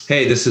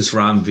Hey, this is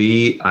Ram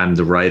V. I'm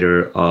the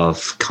writer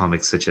of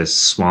comics such as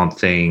Swamp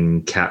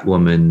Thing,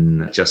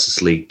 Catwoman,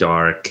 Justice League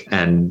Dark,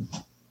 and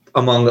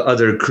among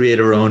other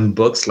creator-owned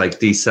books like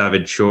These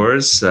Savage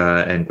Shores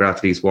and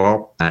Gravity's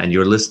Wall. And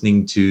you're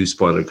listening to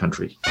Spoiler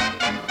Country.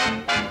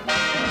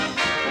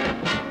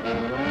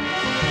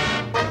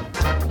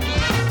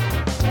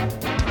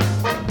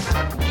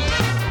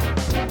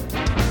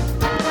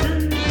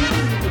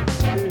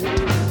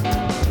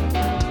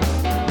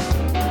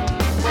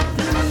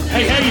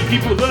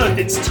 People of Earth,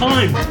 it's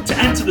time to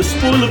enter the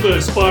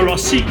Spoilerverse via our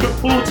secret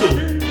portal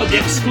at the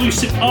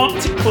exclusive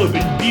Arctic Club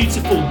in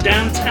beautiful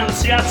downtown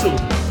Seattle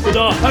with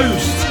our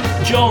hosts,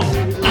 John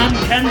and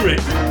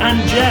Henrik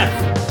and Jeff.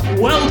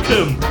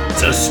 Welcome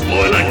to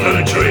Spoiler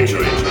Country.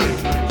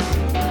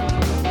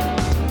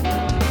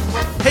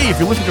 Hey, if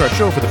you're listening to our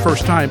show for the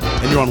first time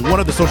and you're on one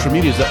of the social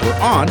medias that we're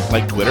on,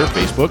 like Twitter,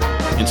 Facebook,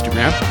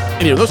 Instagram,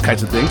 any of those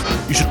kinds of things,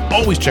 you should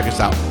always check us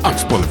out on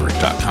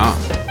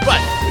Spoilerverse.com. But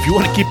if you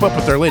want to keep up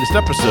with our latest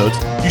episodes,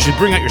 you should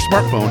bring out your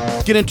smartphone,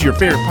 get into your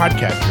favorite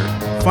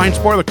podcatcher, find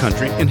Spoiler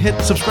Country, and hit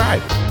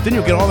subscribe. Then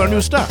you'll get all our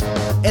new stuff.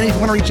 And if you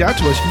want to reach out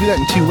to us, you can do that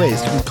in two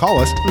ways. You can call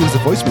us, leave us a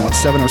voicemail at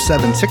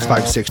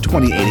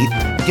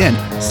 707-656-2080. Again,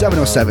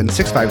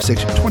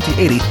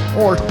 707-656-2080.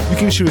 Or you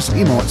can shoot us an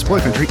email at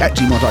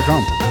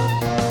spoilercountry@gmail.com.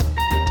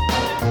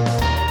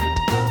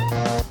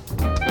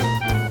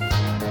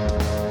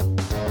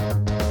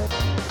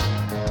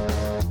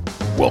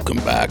 Welcome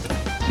back.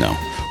 No.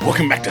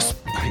 Welcome back to...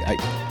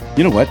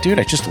 you know what, dude?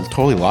 I just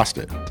totally lost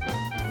it.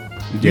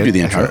 You do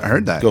the intro. I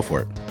heard that. Go for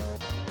it.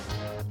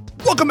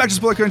 Welcome back to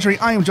Spoiler Country.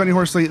 I am Johnny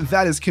Horsley.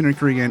 That is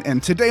Kendrick Regan.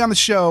 And today on the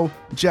show,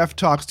 Jeff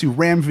talks to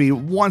Ram V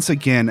once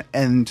again.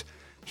 And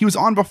he was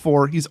on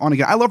before. He's on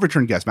again. I love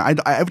return guests, man.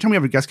 Every time we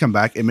have a guest come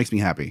back, it makes me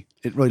happy.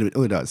 It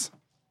really does.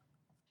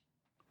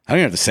 I don't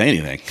even have to say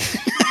anything.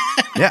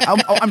 Yeah,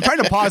 I'm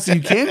trying to pause so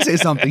you can say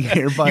something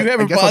here, but you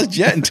haven't paused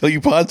yet until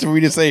you paused for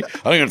me to say I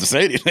don't even have to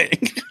say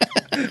anything.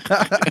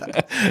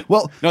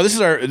 Well, no, this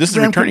is a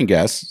returning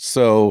guest.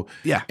 So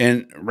yeah,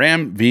 and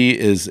Ram V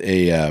is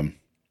a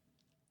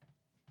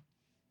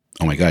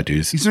oh my god,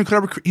 dude, he's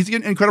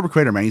an incredible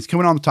creator, man. He's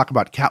coming on to talk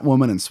about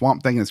Catwoman and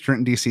Swamp Thing and his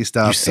current DC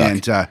stuff.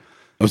 And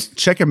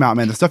check him out,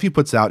 man. The stuff he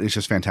puts out is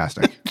just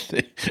fantastic.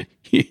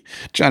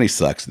 Johnny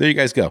sucks. There you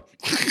guys go.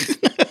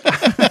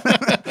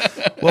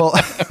 Well,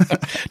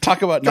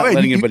 talk about not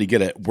letting anybody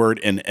get a word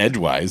in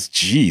edgewise.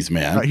 Jeez,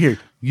 man. Right here,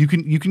 you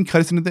can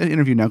cut us into the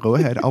interview now. Go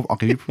ahead. I'll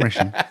give you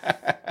permission.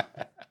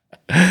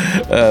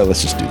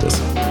 Let's just do this.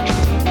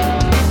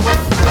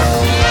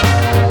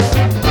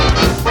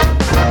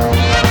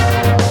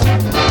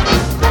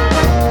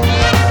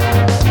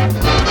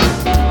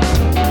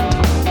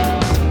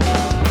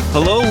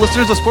 Hello,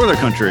 listeners of Spoiler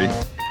Country.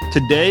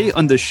 Today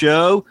on the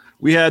show,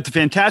 we had the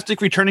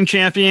fantastic returning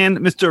champion,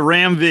 Mr.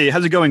 Ram V.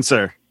 How's it going,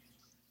 sir?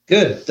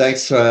 Good.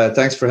 Thanks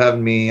for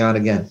having me on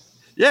again.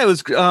 Yeah, it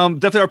was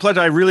definitely our pleasure.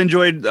 I really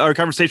enjoyed our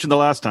conversation the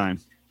last time.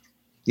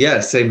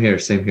 Yeah, same here.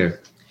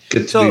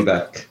 Good to be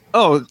back.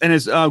 Oh, and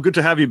it's good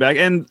to have you back.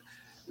 And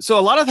so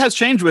a lot has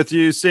changed with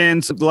you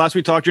since the last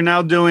we talked. You're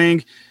now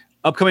doing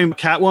upcoming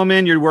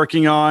Catwoman. You're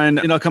working on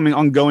an upcoming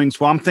ongoing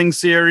Swamp Thing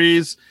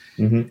series.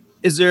 Mm-hmm.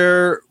 Is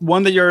there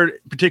one that you're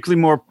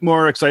particularly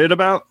more excited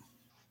about?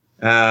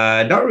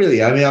 Not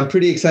really. I mean, I'm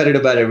pretty excited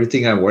about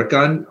everything I work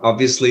on.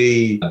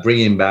 Obviously,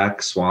 bringing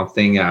back Swamp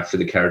Thing after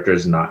the character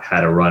has not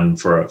had a run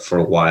for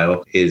a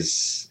while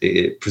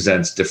it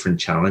presents different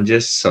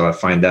challenges. So I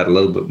find that a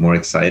little bit more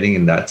exciting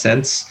in that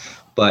sense.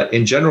 But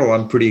in general,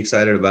 I'm pretty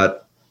excited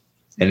about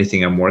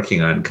anything I'm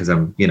working on because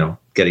I'm,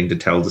 getting to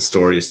tell the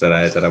stories that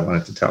I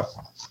wanted to tell.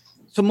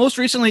 So most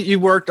recently, you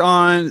worked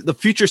on the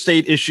Future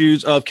State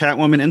issues of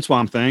Catwoman and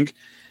Swamp Thing.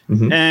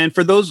 Mm-hmm. And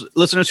for those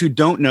listeners who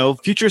don't know,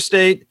 Future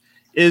State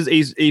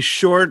is a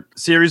short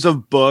series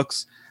of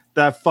books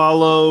that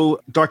follow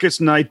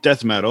Darkest Night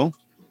death metal.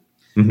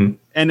 Mm-hmm.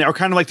 And are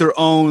kind of like their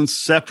own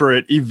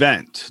separate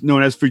event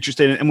known as Future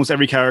State. And almost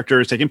every character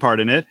is taking part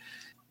in it.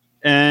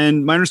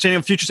 And my understanding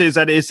of Future State is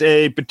that it's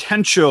a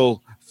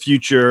potential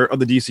future of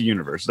the DC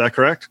universe. Is that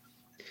correct?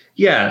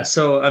 Yeah.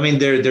 So, I mean,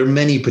 there are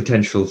many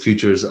potential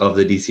futures of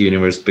the DC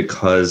universe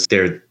because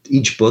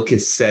each book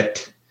is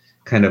set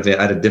kind of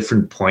at a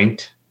different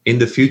point in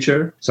the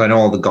future. So I know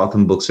all the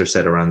Gotham books are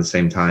set around the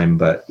same time,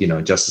 but,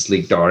 Justice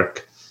League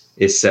Dark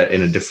is set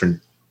in a different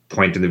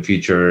point in the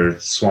future.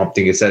 Swamp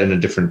Thing is set in a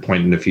different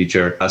point in the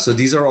future. So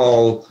these are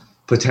all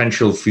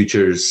potential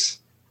futures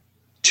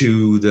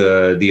to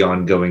the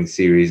ongoing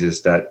series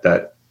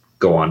that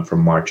go on from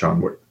March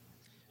onward.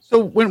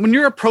 So when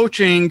you're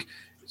approaching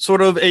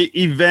sort of a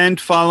event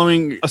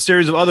following a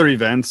series of other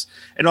events,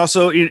 and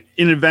also in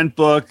an event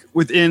book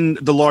within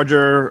the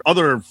larger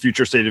other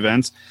Future State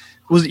events,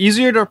 was it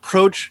easier to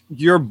approach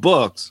your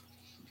books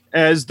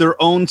as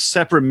their own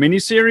separate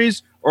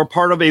miniseries or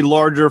part of a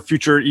larger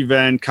future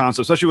event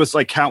concept, especially with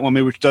like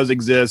Catwoman, which does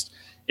exist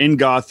in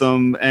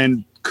Gotham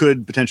and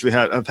could potentially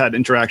have had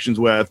interactions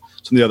with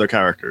some of the other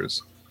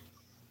characters?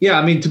 Yeah,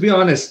 I mean, to be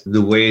honest,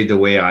 the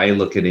way I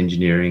look at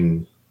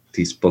engineering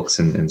these books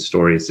and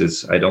stories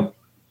is I don't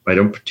I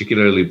don't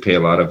particularly pay a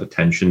lot of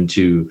attention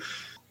to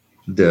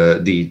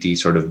the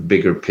sort of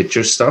bigger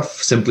picture stuff,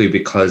 simply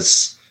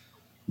because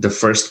the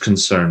first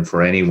concern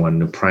for anyone,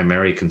 the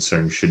primary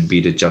concern, should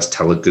be to just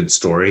tell a good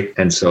story.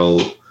 And so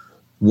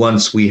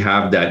once we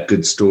have that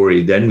good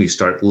story, then we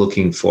start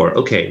looking for,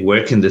 okay,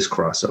 where can this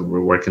cross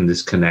over? Where can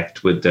this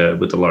connect with the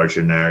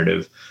larger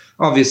narrative?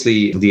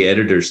 Obviously, the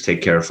editors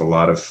take care of a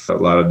lot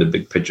of the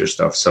big picture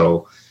stuff.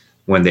 So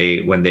when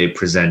they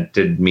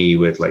presented me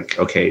with like,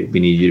 okay, we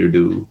need you to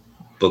do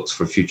books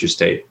for Future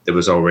State, there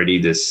was already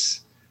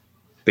this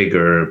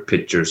bigger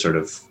picture sort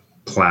of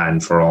plan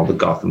for all the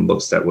Gotham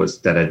books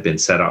that had been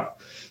set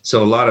up.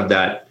 So a lot of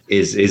that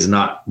is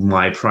not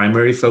my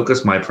primary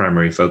focus. My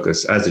primary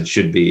focus, as it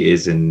should be,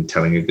 is in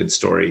telling a good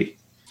story.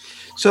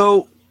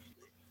 So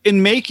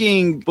in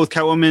making both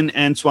Catwoman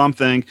and Swamp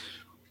Thing,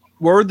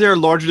 were there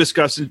larger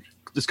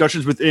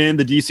discussions within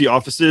the DC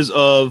offices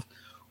of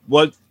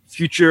what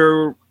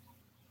future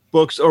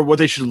books or what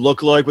they should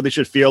look like, what they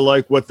should feel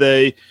like, what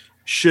they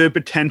should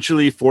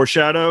potentially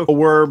foreshadow?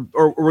 Or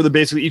were they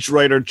basically each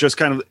writer just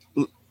kind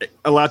of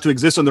allowed to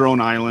exist on their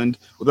own island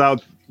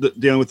without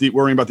dealing with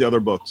worrying about the other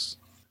books?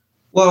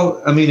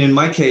 Well, I mean, in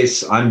my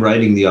case, I'm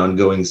writing the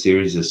ongoing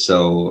series,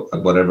 so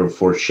whatever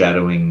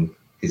foreshadowing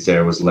is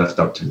there was left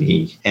up to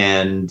me.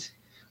 And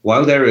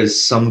while there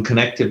is some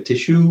connective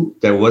tissue,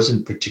 there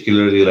wasn't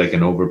particularly like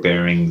an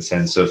overbearing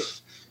sense of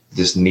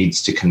this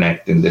needs to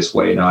connect in this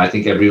way. No, I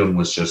think everyone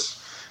was just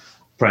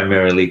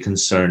primarily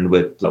concerned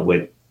with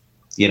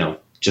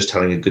just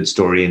telling a good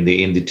story in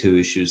the 2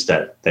 issues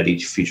that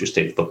each Future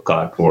State book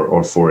got,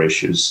 or 4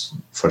 issues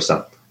for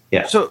some.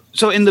 Yeah. So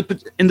in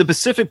the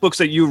Pacific books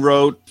that you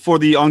wrote for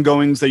the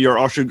ongoings that you're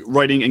also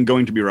writing and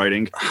going to be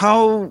writing,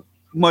 how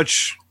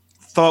much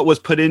thought was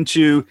put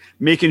into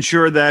making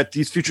sure that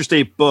these Future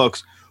State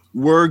books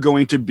were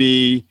going to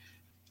be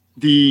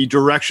the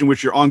direction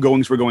which your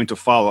ongoings were going to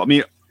follow? I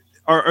mean,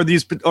 are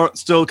these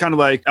still kind of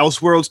like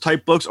Elseworlds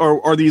type books,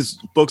 or are these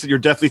books that you're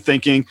definitely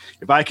thinking,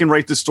 if I can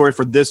write this story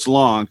for this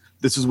long,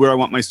 this is where I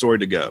want my story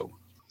to go?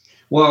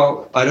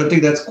 Well, I don't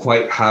think that's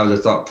quite how the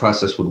thought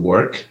process would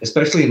work,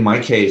 especially in my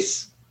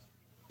case,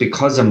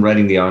 because I'm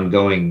writing the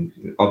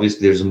ongoing.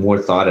 Obviously, there's more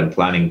thought and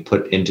planning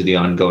put into the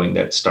ongoing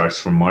that starts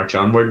from March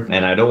onward.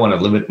 And I don't want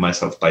to limit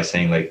myself by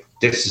saying, like,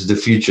 this is the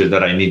future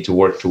that I need to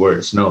work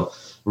towards. No,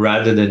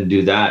 rather than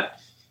do that,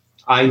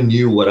 I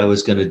knew what I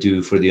was going to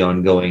do for the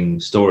ongoing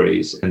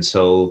stories. And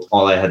so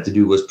all I had to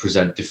do was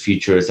present the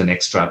future as an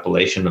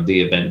extrapolation of the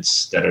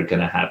events that are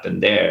going to happen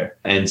there,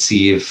 and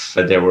see if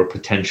there were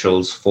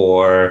potentials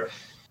for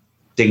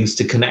things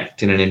to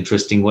connect in an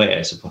interesting way,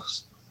 I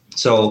suppose.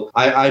 So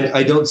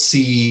I don't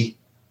see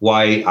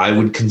why I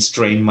would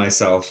constrain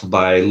myself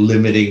by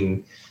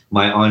limiting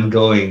my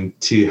ongoing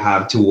to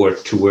have to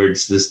work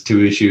towards this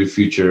 2-issue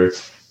future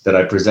that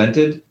I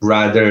presented.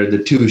 Rather, the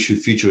 2-issue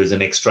future is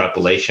an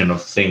extrapolation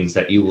of things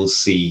that you will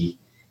see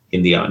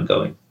in the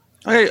ongoing.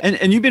 Okay,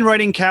 and you've been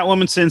writing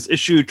Catwoman since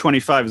issue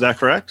 25, is that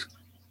correct?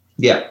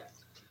 Yeah.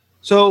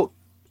 So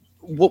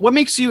what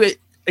makes you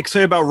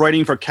excited about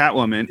writing for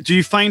Catwoman? Do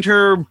you find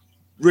her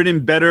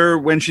written better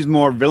when she's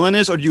more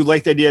villainous, or do you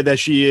like the idea that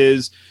she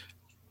is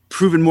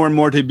proven more and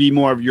more to be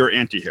more of your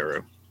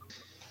anti-hero?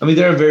 I mean,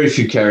 there are very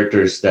few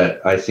characters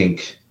that I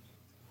think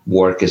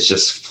work is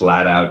just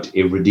flat out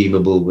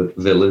irredeemable with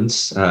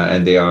villains,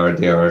 and they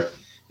are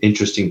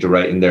interesting to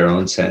write in their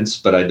own sense.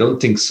 But I don't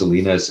think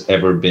Selina's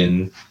ever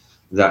been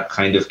that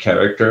kind of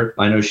character.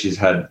 I know she's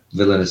had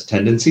villainous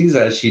tendencies,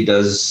 as she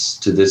does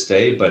to this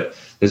day, but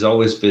there's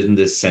always been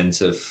this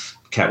sense of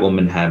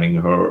Catwoman having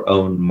her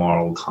own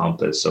moral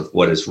compass of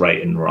what is right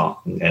and wrong,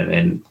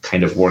 and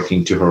kind of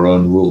working to her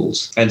own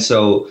rules. And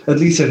so, at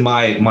least in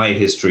my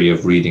history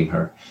of reading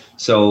her.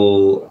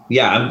 So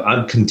yeah,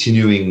 I'm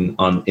continuing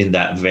on in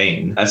that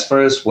vein. As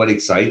far as what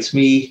excites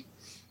me,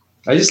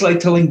 I just like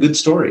telling good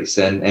stories,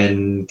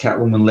 and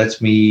Catwoman lets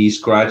me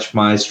scratch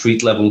my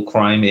street level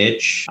crime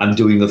itch. I'm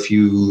doing a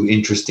few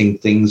interesting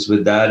things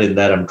with that, in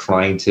that I'm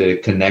trying to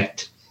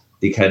connect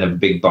the kind of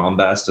big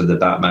bombast of the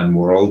Batman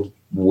world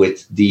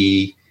with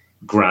the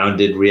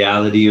grounded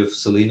reality of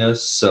Selina.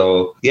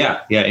 So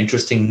yeah,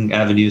 interesting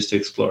avenues to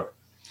explore.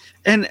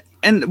 And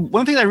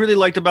one thing I really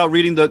liked about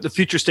reading the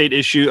Future State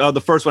issue,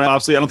 the first one,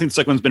 obviously, I don't think the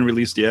second one's been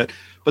released yet,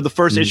 but the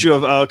first issue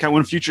of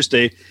Catwoman Future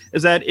State,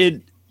 is that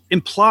it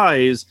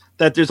implies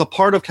that there's a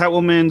part of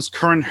Catwoman's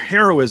current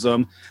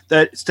heroism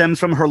that stems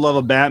from her love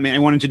of Batman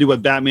and wanting to do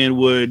what Batman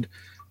would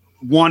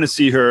want to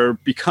see her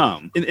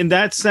become. In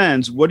that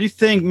sense, what do you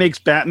think makes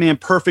Batman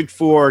perfect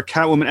for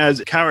Catwoman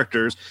as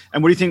characters,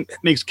 and what do you think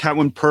makes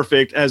Catwoman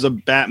perfect as a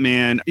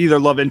Batman, either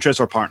love interest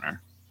or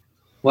partner?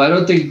 Well, I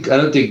don't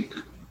think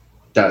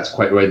that's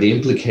quite right. The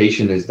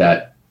implication is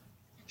that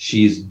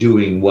she's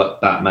doing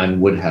what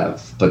Batman would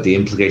have, but the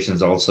implication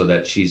is also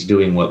that she's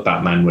doing what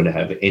Batman would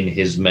have in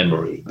his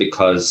memory,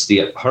 because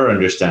her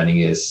understanding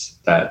is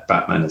that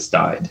Batman has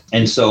died.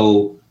 And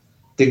so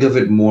think of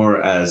it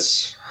more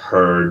as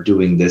her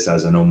doing this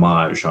as an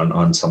homage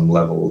on some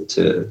level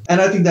to,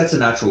 and I think that's a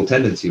natural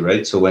tendency,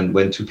 right? So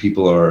when two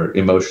people are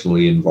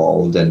emotionally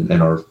involved and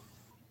are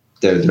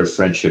their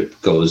friendship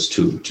goes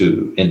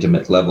to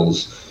intimate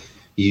levels,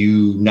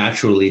 you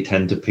naturally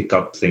tend to pick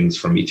up things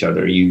from each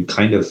other.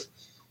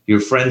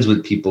 You're friends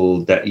with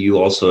people that you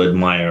also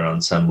admire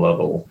on some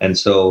level. And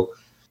so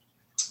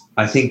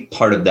I think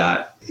part of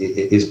that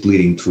is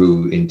bleeding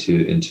through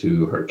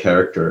into her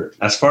character.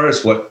 As far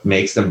as what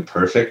makes them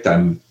perfect,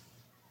 I'm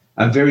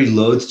very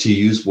loath to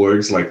use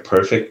words like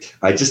perfect.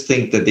 I just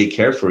think that they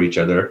care for each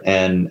other,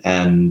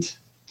 and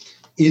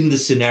in the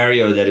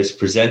scenario that is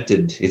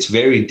presented, it's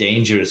very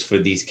dangerous for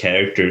these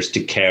characters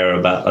to care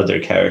about other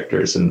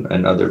characters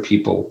and other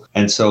people.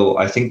 And so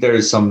I think there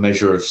is some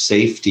measure of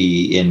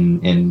safety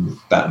in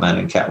Batman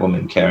and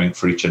Catwoman caring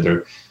for each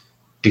other,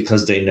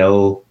 because they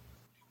know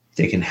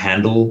they can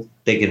handle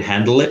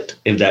it,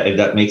 if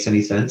that makes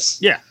any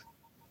sense.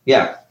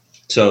 Yeah.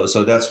 So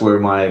that's where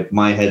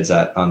my head's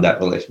at on that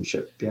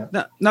relationship. Yeah.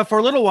 Now, for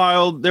a little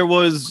while,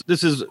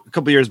 this is a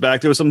couple years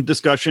back, there was some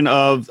discussion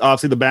of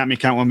obviously the Batman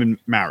Catwoman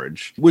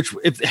marriage, which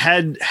if it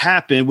had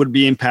happened would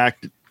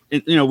impact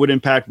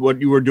what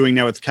you were doing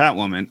now with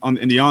Catwoman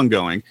in the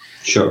ongoing.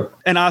 Sure.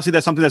 And obviously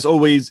that's something that's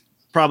always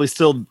probably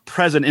still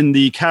present in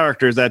the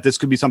characters, that this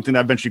could be something that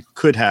eventually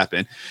could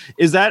happen.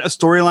 Is that a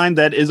storyline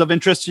that is of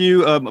interest to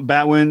you,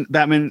 Batman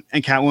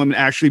and Catwoman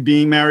actually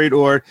being married,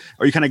 or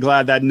are you kind of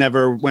glad that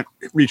never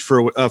reached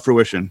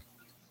fruition?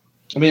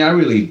 I mean, I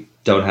really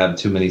don't have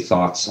too many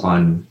thoughts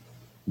on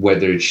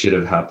whether it should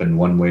have happened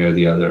one way or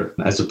the other.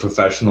 As a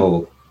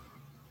professional,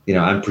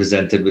 I'm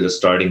presented with a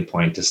starting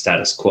point, a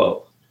status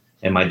quo,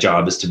 and my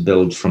job is to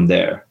build from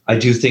there. I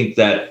do think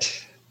that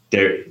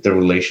the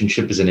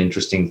relationship is an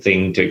interesting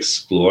thing to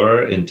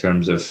explore in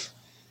terms of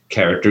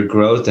character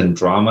growth and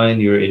drama in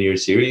your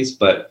series,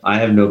 but I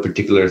have no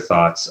particular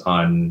thoughts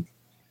on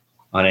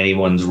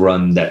anyone's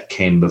run that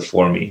came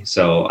before me.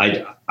 So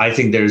I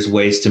think there's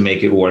ways to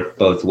make it work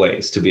both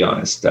ways, to be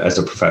honest, as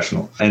a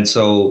professional. And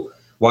so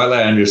while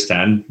I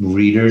understand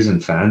readers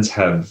and fans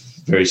have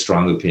very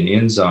strong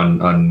opinions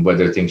on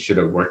whether things should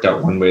have worked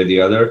out one way or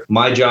the other,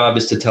 my job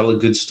is to tell a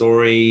good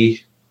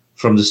story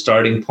from the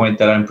starting point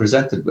that I'm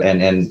presented with.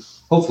 And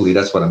hopefully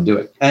that's what I'm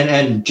doing.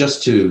 And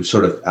just to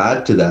sort of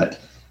add to that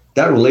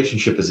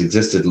relationship has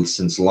existed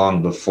since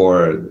long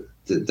before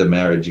the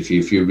marriage. If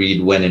you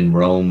read When in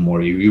Rome,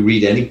 or you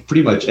read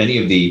pretty much any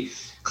of the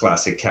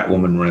classic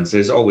Catwoman runs,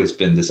 there's always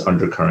been this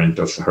undercurrent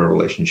of her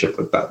relationship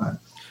with Batman.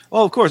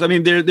 Well, of course. I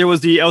mean, there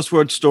was the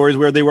Elseworld stories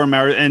where they were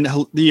married, and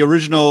the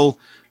original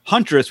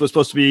Huntress was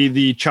supposed to be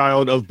the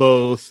child of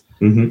both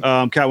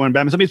Catwoman and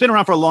Batman. So, I mean, it's been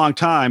around for a long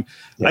time.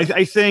 Yeah.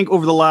 I think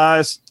over the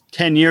last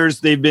 10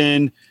 years, they've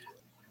been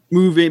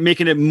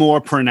making it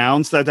more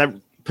pronounced that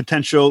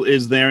potential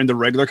is there in the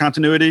regular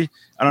continuity.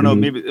 I don't know.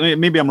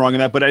 Maybe I'm wrong in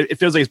that, but it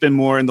feels like it's been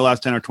more in the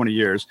last 10 or 20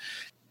 years.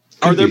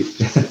 Are there,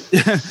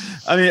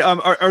 I mean,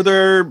 are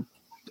there,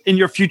 in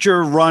your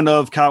future run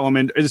of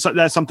Catwoman, is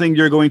that something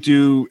you're going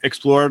to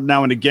explore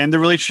now and again, the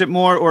relationship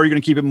more, or are you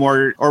going to keep it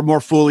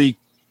more fully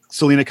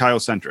Selina Kyle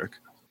centric?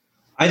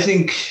 I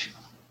think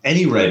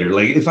any writer,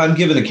 like if I'm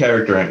given a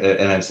character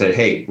and I've said,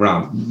 hey,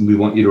 Ram, we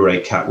want you to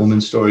write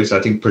Catwoman stories, I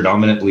think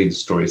predominantly the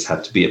stories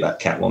have to be about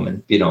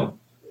Catwoman.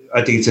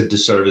 I think it's a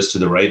disservice to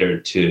the writer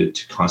to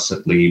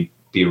constantly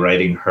be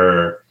writing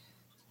her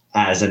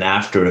as an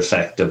after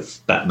effect of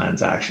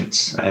Batman's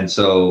actions. And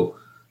so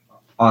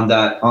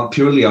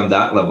purely on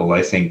that level,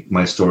 I think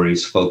my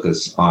stories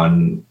focus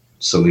on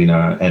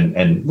Selina,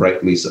 and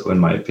rightly so, in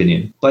my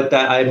opinion. But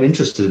that I'm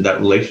interested in that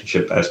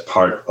relationship as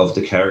part of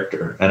the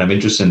character, and I'm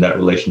interested in that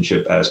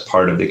relationship as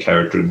part of the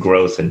character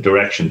growth and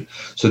direction.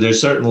 So there's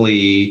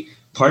certainly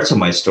parts of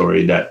my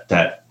story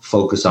that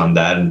focus on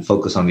that and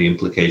focus on the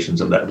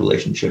implications of that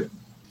relationship.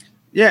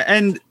 Yeah,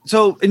 and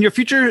so in your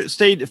Future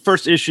State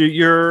first issue,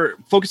 you're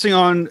focusing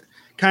on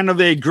kind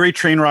of a great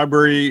train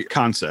robbery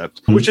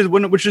concept, which is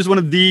one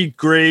of the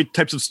great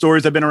types of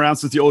stories that have been around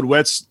since the Old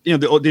West,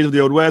 the old days of the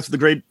Old West, the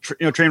great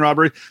train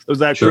robbery. There was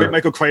that great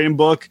Michael Crichton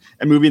book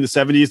and movie in the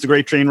 70s, The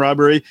Great Train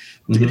Robbery.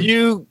 Did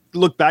you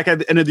look back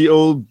at any of the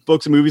old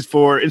books and movies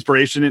for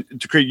inspiration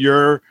to create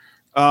your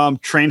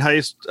train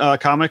heist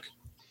comic?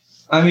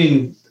 I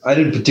mean, I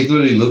didn't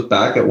particularly look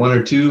back at one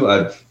or two.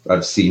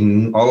 I've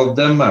seen all of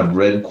them. I've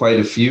read quite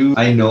a few.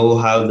 I know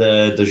how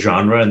the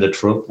genre and the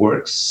trope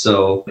works.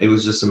 So it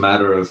was just a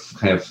matter of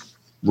kind of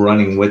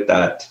running with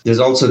that. There's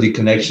also the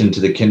connection to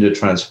the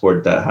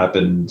Kindertransport that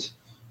happened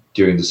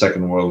during the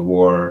Second World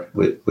War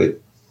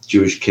with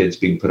Jewish kids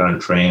being put on a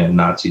train in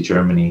Nazi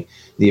Germany.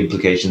 The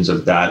implications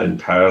of that and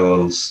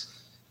parallels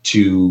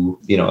to,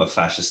 a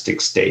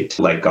fascistic state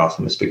like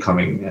Gotham is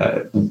becoming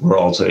were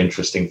also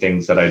interesting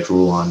things that I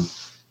drew on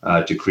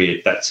to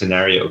create that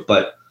scenario.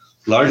 But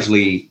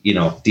largely,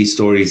 these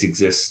stories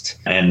exist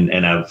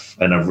and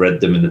I've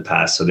read them in the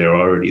past, so they're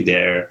already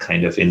there,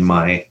 kind of in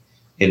my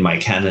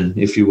canon,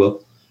 if you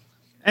will.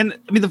 And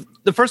I mean,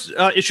 the first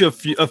issue of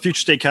Future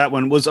State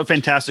Catwoman was a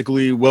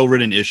fantastically well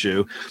written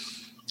issue.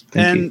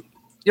 Thank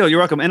you. You're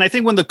welcome. And I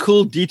think one of the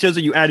cool details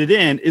that you added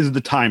in is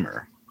the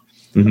timer.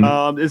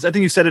 I think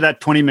you set it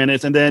at 20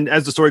 minutes, and then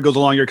as the story goes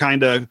along, you're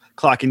kind of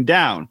clocking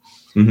down.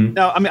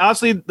 Now, I mean,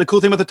 obviously, the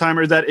cool thing about the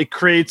timer is that it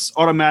creates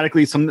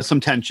automatically some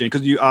tension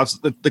because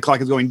the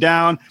clock is going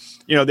down.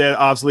 That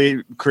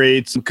obviously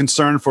creates some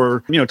concern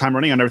for time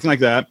running and everything like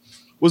that.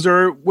 Was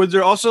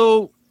there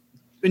also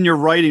in your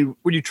writing,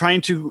 were you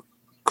trying to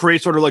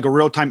create sort of like a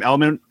real time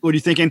element? Were you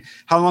thinking,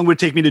 how long would it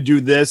take me to do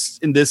this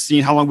in this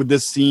scene? How long would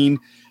this scene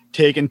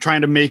take? And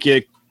trying to make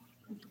it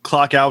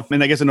clock out,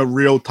 and I guess in a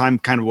real time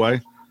kind of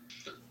way.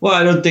 Well,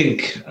 I don't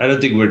think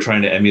we're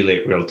trying to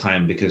emulate real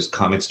time because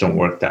comics don't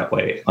work that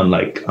way.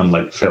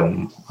 Unlike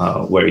film,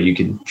 where you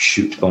can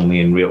shoot only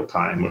in real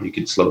time, or you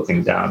can slow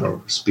things down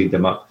or speed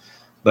them up.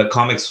 But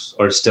comics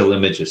are still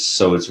images,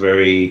 so it's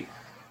very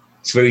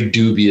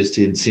dubious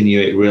to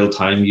insinuate real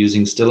time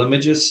using still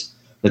images.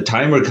 The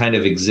timer kind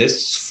of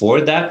exists for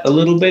that a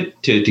little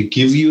bit to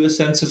give you a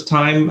sense of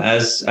time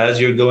as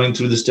you're going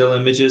through the still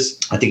images.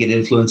 I think it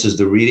influences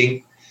the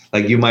reading.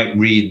 Like you might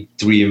read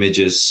 3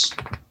 images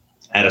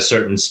at a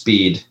certain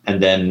speed,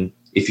 and then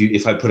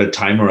if I put a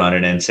timer on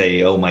it and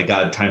say, "Oh my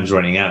God, time's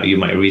running out," you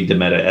might read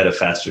them at a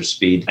faster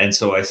speed. And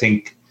so I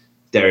think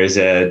there is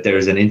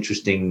an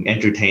interesting,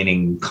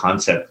 entertaining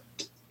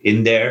concept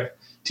in there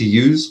to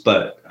use,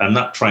 but I'm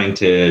not trying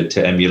to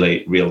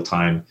emulate real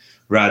time.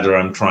 Rather,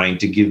 I'm trying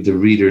to give the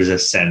readers a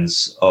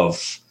sense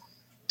of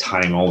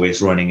time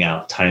always running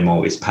out, time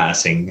always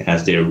passing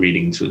as they're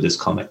reading through this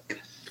comic.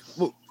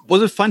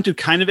 Was it fun to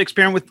kind of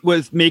experiment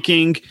with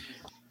making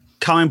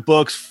comic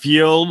books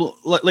feel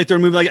like they're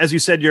moving? Like, as you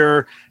said,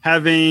 you're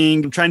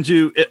trying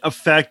to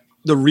affect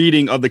the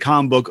reading of the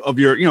comic book of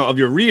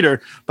your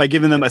reader by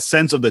giving them a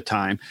sense of the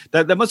time.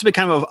 That must have been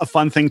kind of a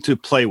fun thing to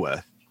play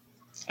with.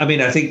 I mean,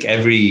 I think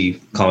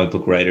every comic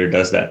book writer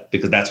does that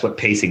because that's what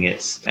pacing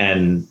is.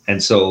 And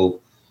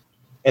so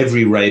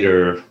every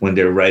writer, when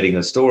they're writing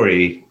a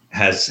story,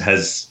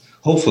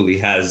 hopefully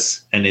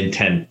has an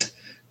intent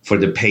for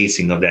the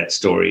pacing of that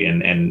story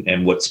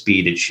and what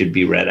speed it should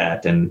be read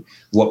at, and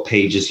what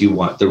pages you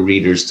want the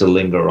readers to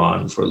linger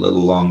on for a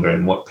little longer,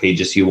 and what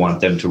pages you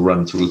want them to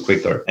run through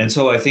quicker. And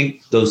so I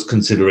think those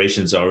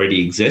considerations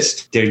already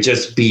exist. They're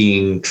just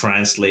being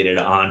translated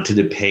onto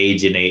the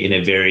page in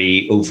a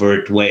very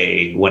overt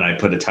way when I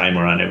put a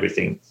timer on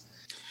everything.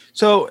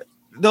 So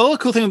the other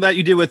cool thing that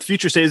you did with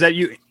Future State is that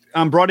you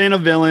brought in a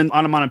villain,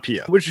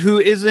 Onomatopoeia, who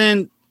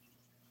isn't,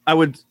 I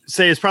would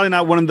say, is probably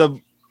not one of the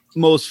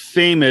most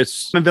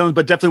famous villains,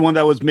 but definitely one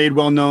that was made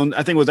well known.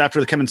 I think it was after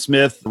the Kevin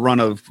Smith run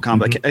of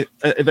comic, if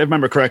I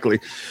remember correctly.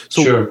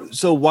 So, sure.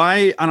 So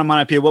why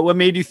Onomatopoeia? What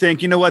made you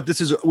think, what,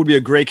 would be a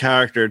great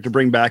character to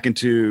bring back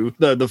into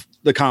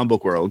the comic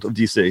book world of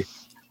DC?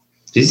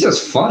 He's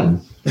just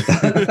fun.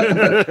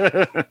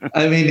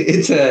 I mean,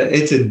 it's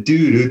a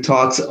dude who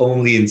talks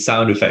only in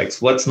sound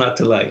effects. What's not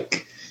to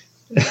like?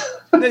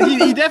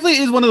 He definitely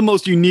is one of the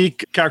most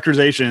unique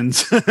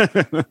characterizations.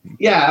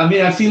 Yeah, I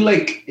mean, I feel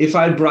like if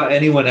I brought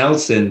anyone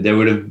else in, there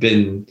would have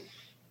been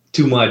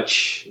too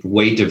much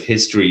weight of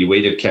history,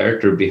 weight of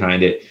character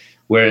behind it.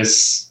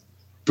 Whereas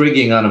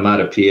bringing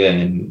Onomatopoeia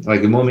in,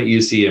 like the moment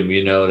you see him,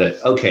 you know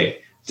that,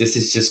 okay, this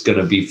is just going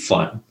to be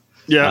fun.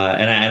 Yeah.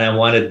 And I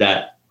wanted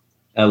that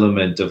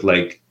element of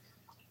like,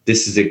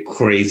 this is a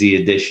crazy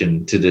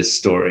addition to this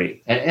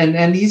story.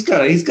 And he's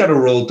got a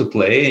role to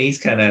play, and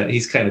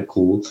he's kind of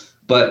cool.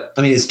 But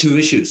I mean, it's 2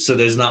 issues, so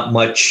there's not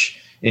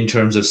much in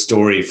terms of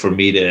story for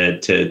me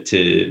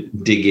to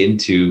dig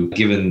into,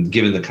 given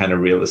the kind of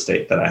real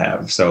estate that I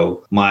have.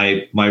 So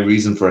my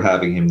reason for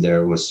having him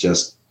there was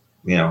just,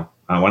 I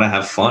want to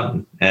have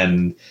fun,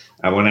 and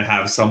I want to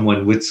have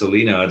someone with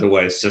Selena.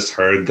 Otherwise, just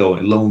her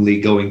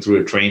going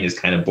through a train is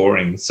kind of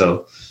boring.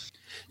 So.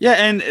 Yeah,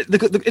 and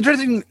the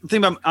interesting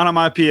thing about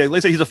Onomatopoeia,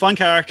 let's say he's a fun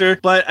character,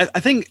 but I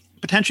think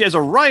potentially as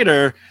a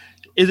writer,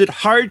 is it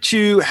hard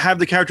to have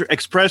the character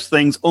express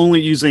things only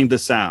using the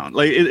sound?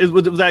 Like,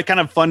 was that kind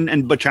of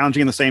fun but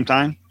challenging at the same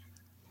time?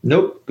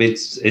 Nope,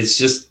 it's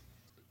just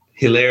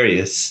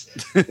hilarious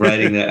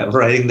writing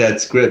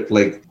that script.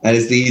 Like, and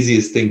it's the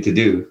easiest thing to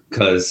do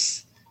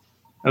because,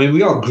 I mean,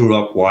 we all grew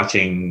up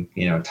watching,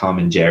 Tom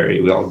and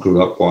Jerry. We all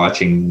grew up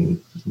watching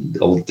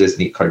old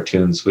Disney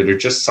cartoons where they're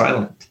just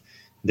silent.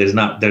 There's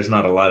not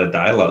a lot of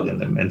dialogue in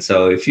them, and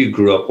so if you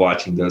grew up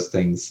watching those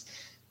things,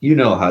 you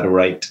know how to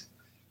write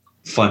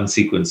fun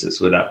sequences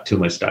without too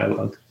much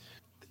dialogue.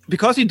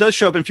 Because he does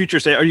show up in Future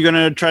State, are you going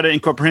to try to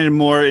incorporate him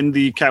more in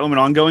the Catwoman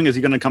ongoing? Is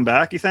he going to come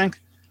back, you think?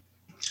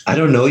 I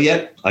don't know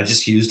yet. I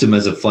just used him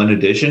as a fun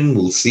addition.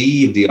 We'll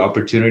see if the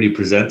opportunity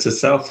presents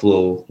itself.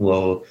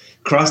 We'll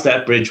cross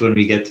that bridge when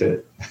we get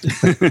to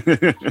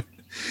it.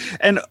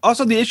 And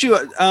also the issue,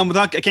 I'm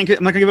not going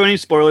to give any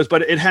spoilers,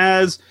 but it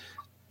has,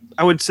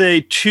 I would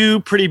say, 2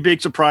 pretty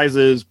big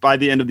surprises by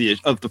the end of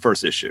the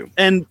first issue.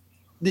 And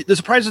the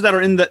surprises that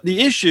are in the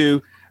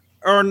issue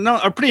are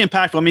pretty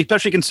impactful. I mean,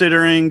 especially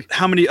considering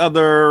how many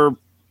other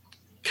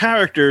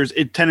characters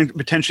it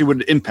potentially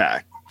would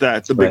impact.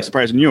 That's the big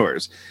surprise in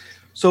yours.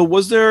 So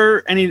was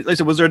there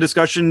a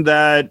discussion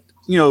that,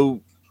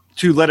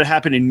 to let it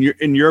happen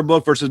in your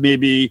book versus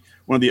maybe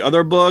one of the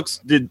other books?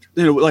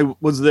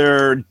 Was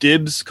there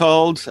dibs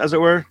called, as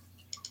it were?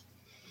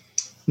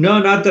 No,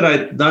 not that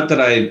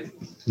I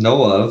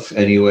know of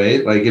anyway.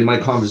 Like in my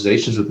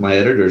conversations with my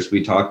editors,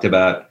 we talked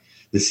about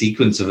the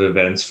sequence of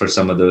events for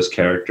some of those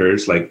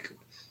characters. Like,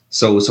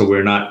 so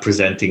we're not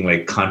presenting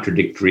like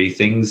contradictory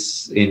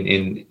things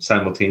in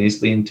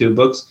simultaneously in two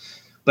books.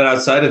 But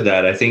outside of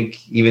that, I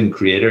think even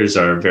creators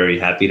are very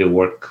happy to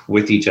work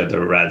with each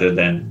other rather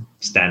than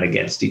stand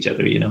against each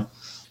other,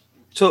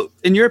 So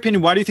in your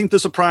opinion, why do you think the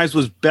surprise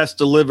was best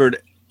delivered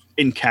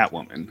in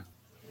Catwoman?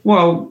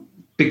 Well,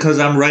 because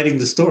I'm writing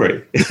the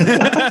story.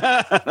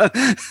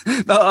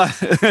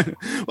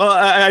 Well,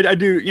 I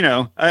do,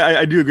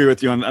 I do agree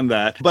with you on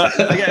that. But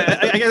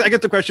I guess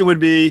the question would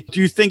be,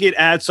 do you think it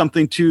adds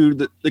something to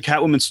the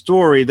Catwoman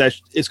story that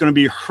it's going to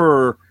be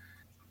her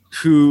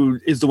who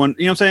is the one,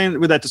 what I'm saying,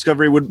 with that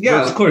discovery?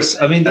 Of course.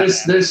 I mean,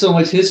 there's so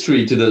much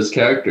history to those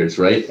characters,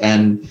 right?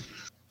 And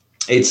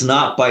it's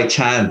not by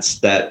chance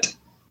that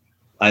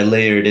I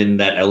layered in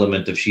that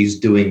element of she's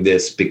doing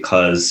this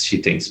because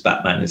she thinks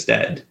Batman is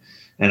dead.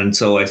 And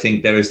so I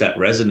think there is that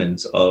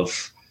resonance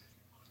of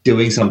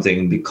doing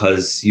something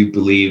because you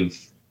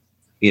believe,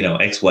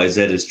 X, Y,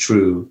 Z is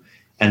true.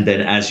 And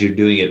then as you're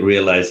doing it,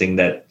 realizing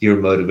that your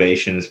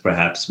motivation is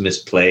perhaps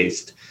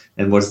misplaced.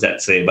 And what does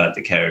that say about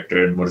the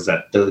character? And what does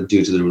that do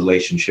to the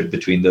relationship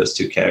between those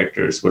two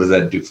characters? What does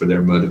that do for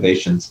their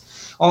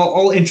motivations?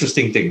 All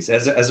interesting things.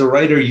 As a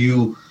writer,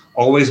 you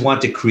always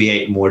want to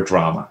create more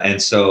drama.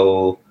 And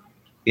so,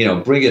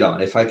 bring it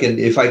on. If I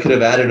could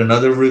have added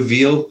another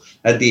reveal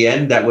at the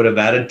end that would have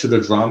added to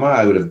the drama,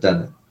 I would have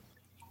done it.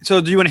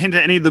 So do you want to hint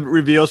at any of the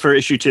reveals for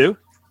issue 2?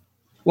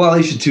 Well,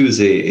 issue 2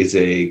 is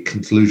a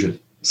conclusion.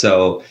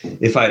 So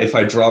if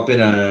I drop in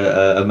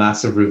a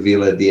massive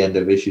reveal at the end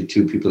of issue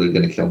 2, people are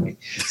going to kill me.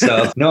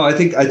 So no, I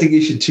think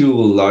issue 2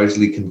 will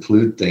largely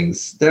conclude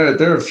things. There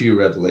are a few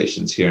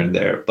revelations here and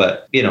there,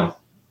 but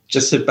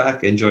just sit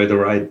back, enjoy the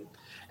ride.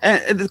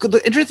 And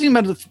the interesting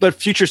thing about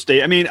Future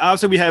State, I mean,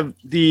 obviously we have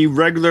the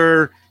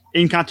regular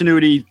in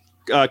continuity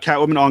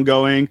Catwoman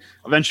ongoing.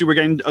 Eventually we're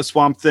getting a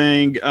Swamp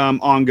Thing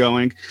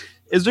ongoing.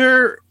 Is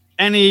there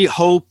any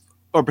hope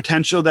or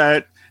potential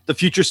that the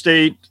Future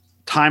State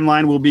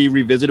timeline will be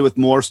revisited with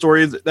more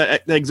stories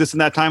that exist in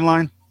that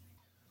timeline?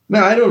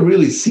 No, I don't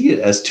really see it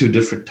as two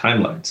different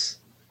timelines.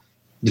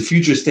 The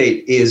Future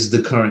State is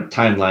the current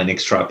timeline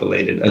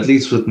extrapolated, at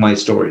least with my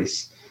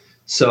stories.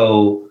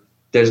 So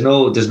there's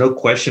no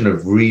question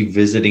of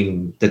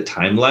revisiting the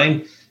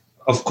timeline.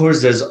 Of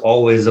course, there's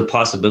always a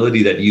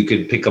possibility that you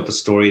could pick up a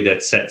story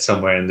that's set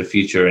somewhere in the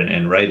future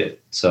and write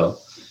it. So,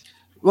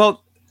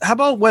 well, how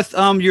about with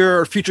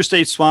your Future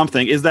State Swamp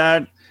Thing? Is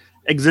that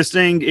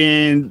existing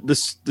in the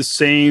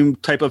same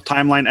type of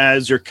timeline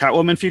as your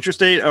Catwoman Future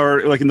State,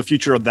 or like in the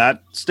future of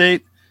that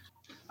state?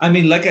 I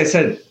mean, like I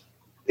said,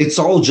 it's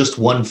all just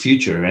one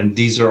future, and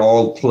these are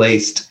all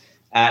placed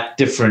at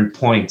different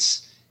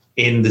points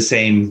in the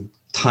same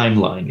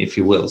timeline, if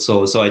you will.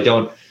 So I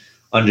don't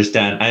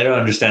understand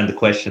the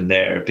question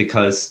there,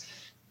 because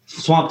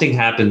Swamp Thing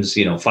happens,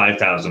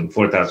 5,000,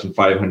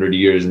 4,500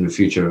 years in the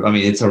future. I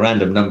mean, it's a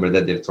random number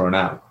that they've thrown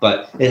out,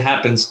 but it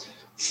happens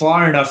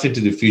far enough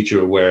into the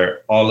future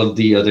where all of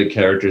the other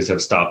characters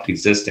have stopped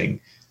existing,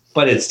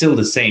 but it's still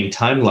the same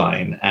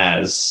timeline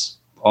as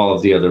all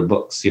of the other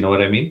books. You know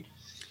what I mean?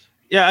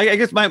 Yeah, I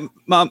guess my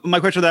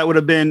question to that would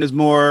have been is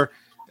more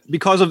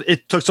because of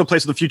it took so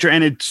place in the future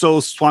and it's so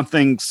Swamp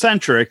Thing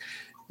centric.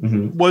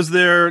 Mm-hmm.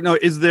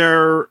 Is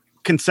there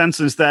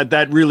consensus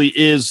that really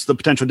is the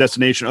potential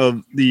destination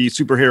of the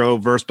superhero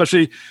verse,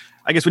 especially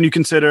I guess when you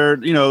consider,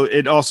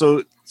 it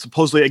also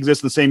supposedly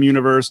exists in the same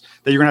universe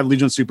that you're gonna have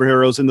Legion of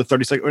Superheroes in the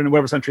 32nd or in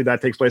whatever century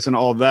that takes place and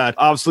all of that.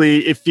 Obviously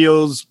it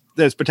feels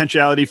there's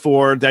potentiality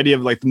for the idea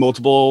of like the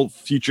multiple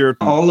future.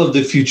 All of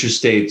the future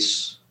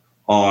states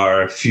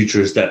are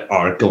futures that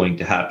are going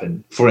to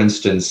happen. For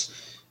instance,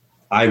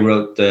 I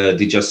wrote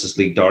the Justice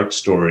League Dark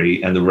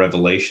story, and the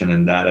revelation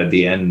in that at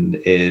the end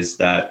is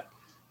that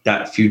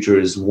future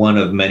is one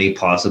of many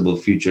possible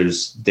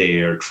futures they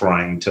are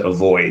trying to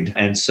avoid.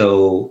 And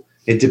so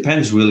it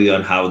depends really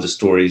on how the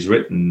story is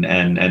written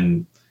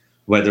and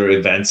whether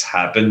events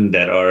happen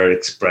that are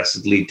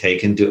expressly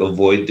taken to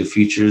avoid the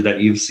future that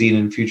you've seen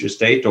in Future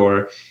State,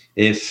 or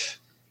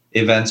if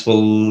events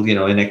will,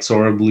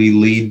 inexorably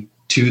lead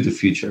to the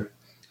future.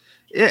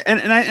 Yeah,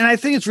 and I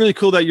think it's really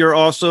cool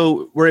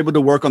that we're able to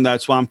work on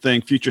that Swamp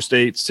Thing Future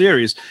State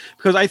series,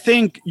 because I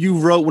think you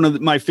wrote one of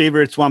my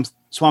favorite Swamp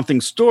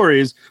Thing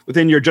stories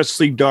within your Justice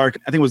League Dark.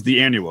 I think it was the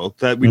annual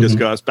that we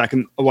discussed back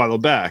a while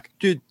back.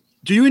 Do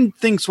you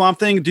think Swamp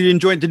Thing? Did you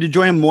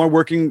enjoy him more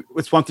working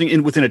with Swamp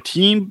Thing within a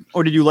team,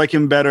 or did you like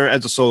him better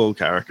as a solo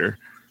character?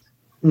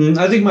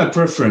 I think my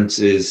preference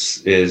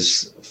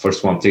is for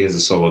Swamp Thing as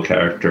a solo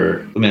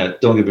character. I mean,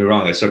 don't get me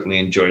wrong. I certainly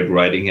enjoyed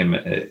writing him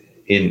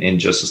in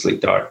Justice League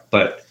Dark,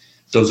 but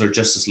those are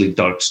Justice League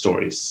Dark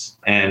stories.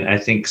 And I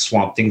think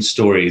Swamp Thing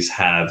stories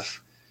have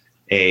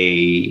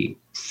a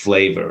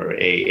flavor,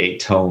 a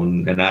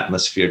tone, an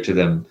atmosphere to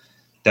them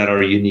that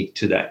are unique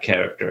to that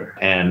character.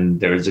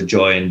 And there's a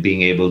joy in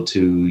being able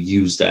to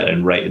use that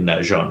and write in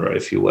that genre,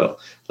 if you will.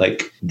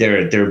 Like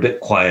they're a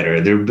bit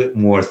quieter, they're a bit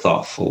more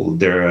thoughtful,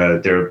 they're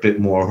a bit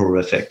more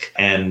horrific.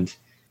 And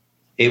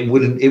it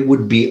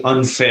would be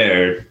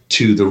unfair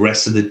to the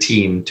rest of the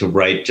team to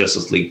write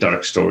Justice League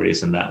Dark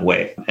stories in that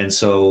way. And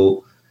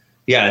so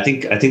yeah, I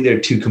think they're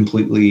two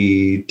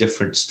completely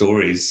different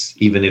stories,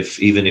 even if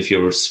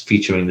you're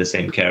featuring the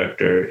same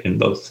character in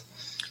both.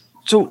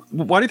 So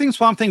why do you think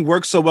Swamp Thing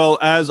works so well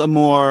as a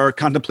more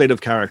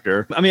contemplative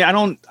character? I mean, I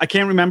don't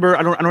remember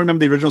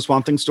the original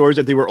Swamp Thing stories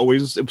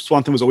that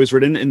Swamp Thing was always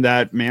written in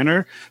that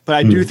manner, but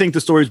I do think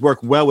the stories work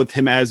well with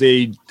him as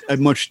a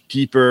much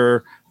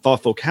deeper,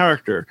 thoughtful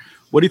character.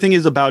 What do you think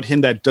is about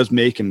him that does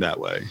make him that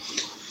way?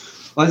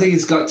 Well, I think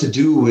it's got to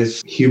do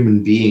with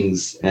human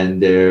beings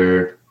and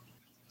their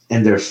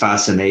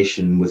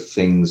fascination with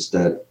things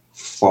that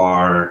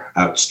far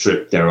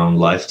outstrip their own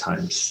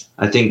lifetimes.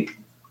 I think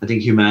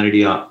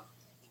humanity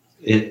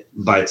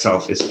by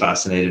itself is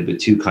fascinated with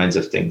two kinds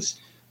of things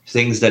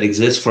that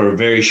exist for a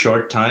very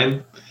short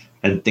time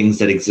and things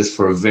that exist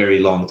for a very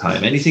long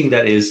time. Anything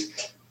that is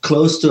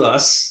close to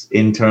us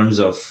in terms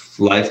of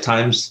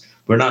lifetimes,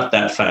 we're not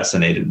that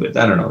fascinated with.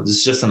 I don't know. This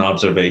is just an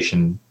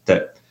observation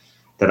that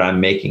I'm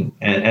making.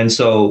 And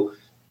so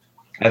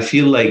I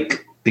feel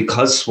like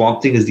because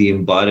Swamp Thing is the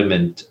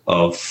embodiment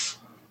of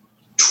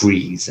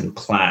trees and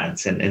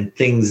plants and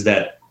things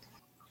that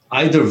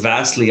either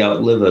vastly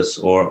outlive us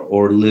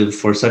or live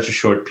for such a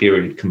short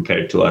period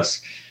compared to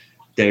us,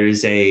 there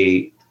is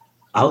a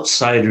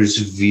outsider's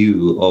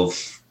view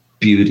of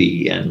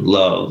beauty and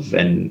love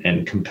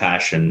and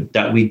compassion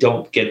that we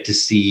don't get to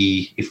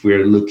see if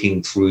we're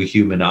looking through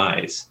human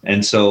eyes.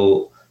 And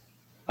so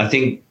I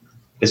think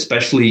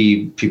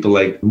especially people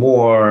like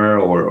Moore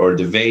or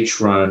the Veitch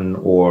run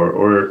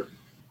or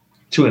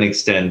to an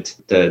extent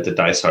the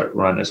Dysart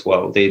run as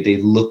well, they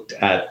looked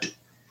at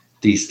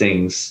these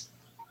things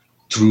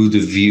through the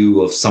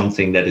view of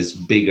something that is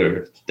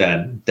bigger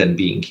than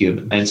being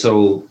human. And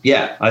so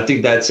yeah, I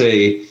think that's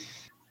a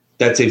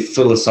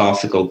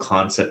philosophical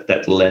concept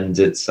that lends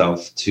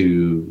itself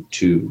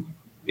to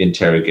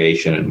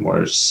interrogation and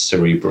more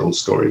cerebral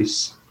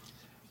stories.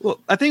 Well,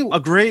 I think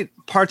a great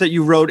part that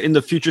you wrote in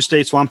the Future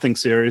State Swamp Thing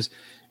series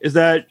is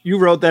that you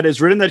wrote that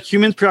it's written that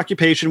humans'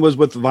 preoccupation was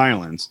with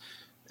violence.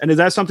 And is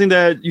that something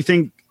that you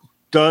think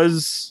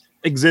does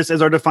exist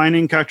as our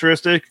defining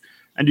characteristic?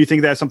 And do you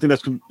think that's something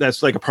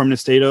that's like a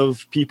permanent state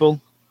of people?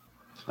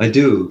 I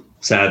do,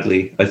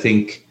 sadly. I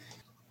think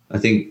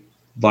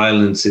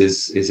violence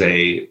is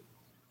a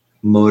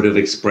mode of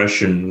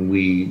expression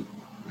we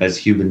as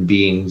human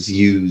beings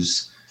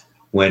use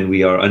when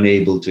we are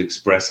unable to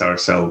express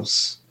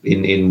ourselves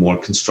in more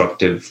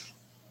constructive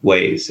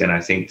ways. And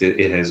I think that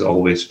it has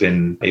always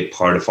been a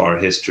part of our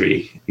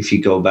history. If you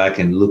go back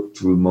and look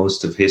through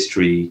most of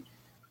history,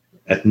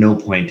 at no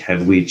point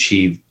have we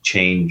achieved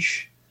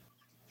change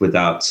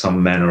without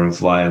some manner of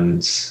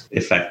violence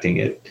affecting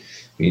it.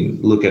 I mean,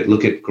 look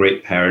at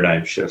great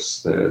paradigm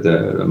shifts,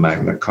 the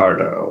Magna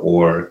Carta,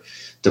 or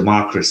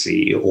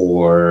democracy,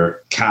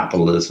 or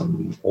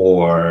capitalism,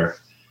 or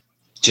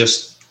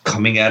just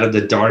coming out of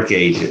the Dark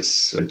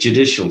Ages, a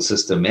judicial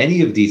system.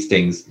 Any of these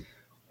things,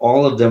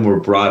 all of them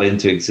were brought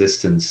into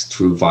existence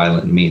through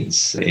violent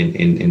means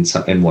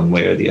in one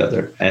way or the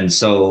other. And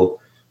so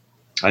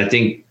I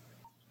think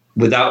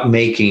without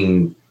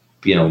making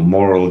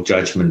moral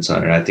judgments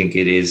on it, I think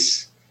it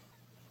is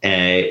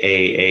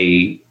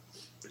a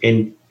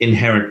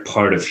inherent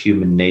part of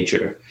human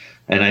nature.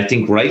 And I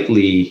think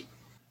rightly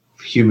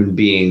human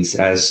beings,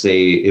 as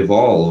they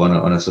evolve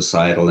on a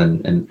societal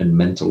and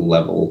mental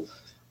level,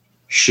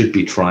 should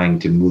be trying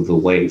to move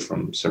away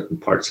from certain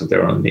parts of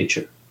their own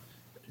nature.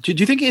 Do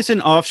you think it's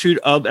an offshoot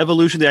of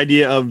evolution, the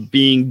idea of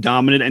being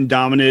dominant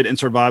and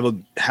survival,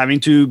 having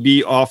to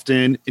be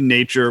often in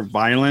nature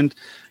violent?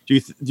 Do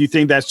you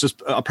think that's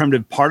just a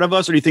primitive part of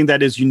us, or do you think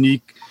that is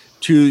unique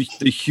to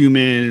the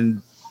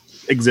human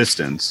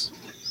existence?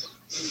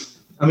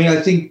 I mean,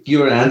 I think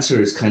your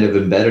answer is kind of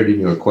embedded in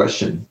your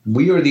question.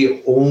 We are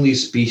the only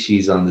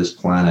species on this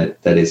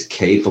planet that is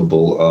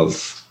capable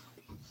of,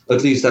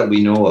 at least that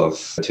we know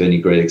of to any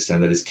great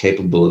extent, that is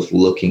capable of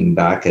looking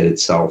back at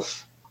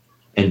itself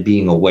and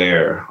being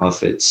aware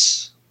of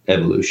its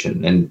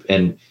evolution.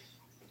 And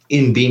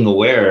in being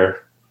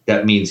aware,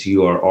 that means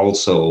you are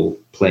also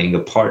playing a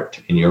part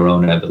in your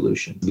own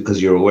evolution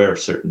because you're aware of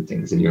certain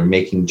things and you're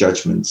making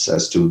judgments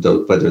as to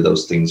whether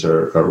those things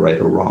are right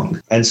or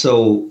wrong. And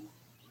so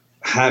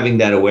having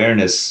that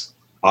awareness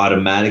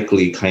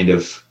automatically kind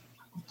of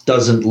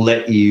doesn't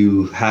let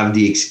you have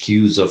the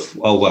excuse of,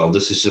 oh, well,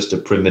 this is just a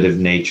primitive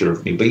nature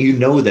of me. But you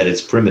know that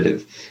it's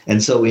primitive.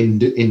 And so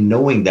in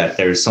knowing that,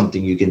 there's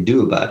something you can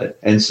do about it.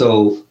 And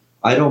so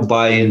I don't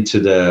buy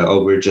into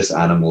we're just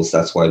animals,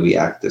 that's why we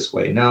act this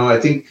way. No, I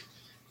think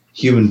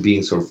human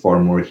beings are far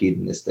more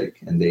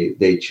hedonistic, and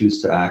they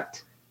choose to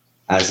act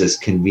as is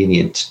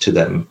convenient to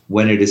them.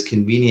 When it is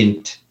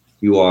convenient,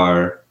 you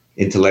are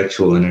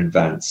intellectual and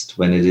advanced.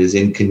 When it is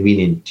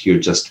inconvenient, you're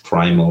just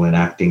primal and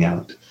acting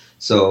out.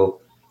 So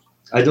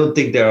I don't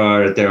think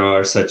there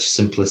are such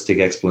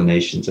simplistic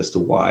explanations as to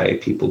why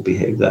people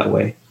behave that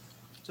way.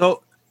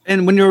 So,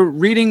 and when you're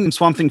reading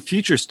Swamp Thing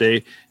Future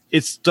State,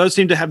 it does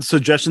seem to have the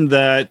suggestion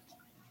that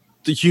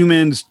the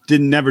humans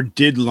never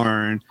did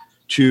learn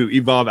to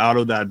evolve out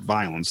of that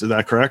violence. Is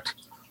that correct?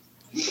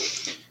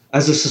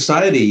 As a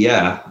society,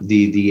 yeah.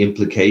 The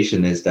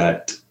implication is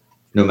that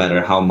no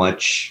matter how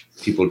much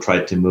people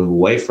try to move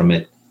away from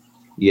it,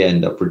 you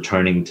end up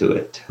returning to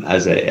it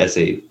as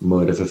a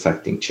mode of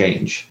affecting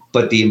change.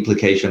 But the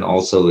implication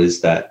also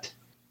is that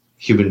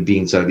human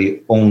beings are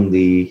the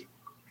only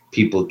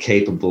people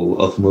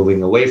capable of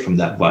moving away from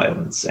that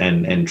violence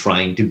and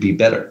trying to be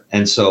better.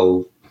 And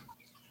so,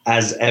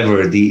 as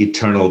ever, the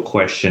eternal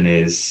question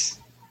is,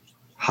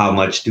 how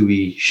much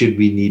should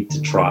we need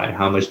to try?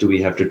 How much do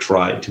we have to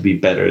try to be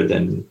better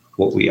than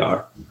what we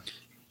are?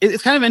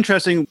 It's kind of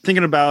interesting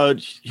thinking about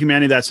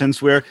humanity in that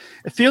sense, where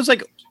it feels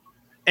like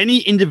any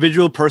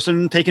individual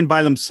person taken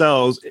by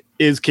themselves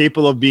is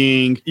capable of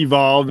being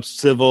evolved,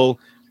 civil,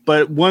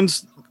 but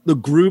once the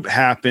group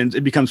happens,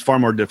 it becomes far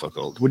more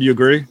difficult. Would you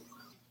agree?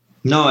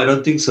 No, I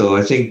don't think so.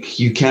 I think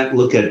you can't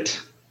look at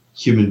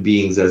human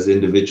beings as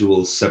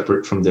individuals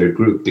separate from their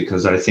group,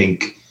 because I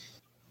think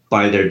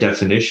by their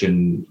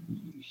definition,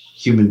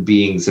 human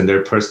beings and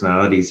their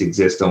personalities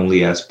exist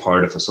only as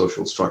part of a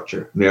social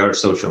structure. They are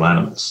social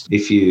animals.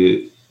 If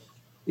you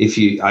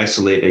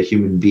isolate a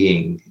human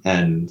being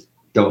and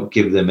don't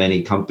give them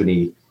any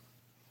company,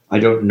 I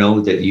don't know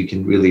that you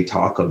can really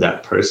talk of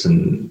that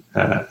person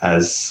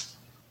as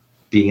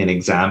being an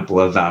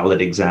example, a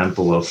valid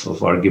example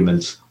of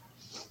arguments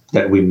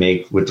that we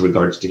make with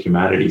regards to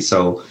humanity.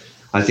 So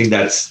I think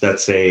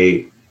that's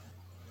a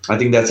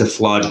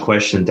flawed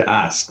question to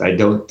ask. I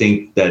don't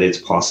think that it's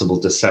possible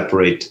to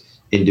separate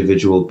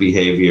individual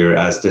behavior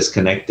as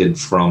disconnected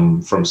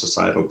from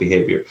societal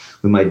behavior.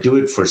 We might do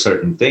it for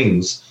certain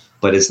things,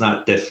 but it's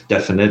not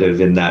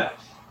definitive in that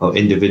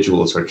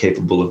individuals are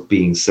capable of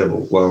being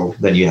civil. Well,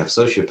 then you have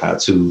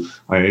sociopaths who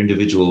are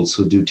individuals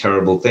who do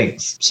terrible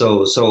things.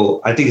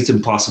 So I think it's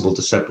impossible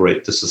to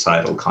separate the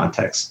societal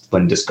context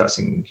when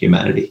discussing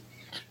humanity.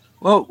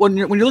 Well, when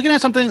you're looking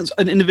at something,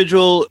 an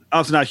individual,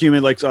 obviously not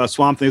human, like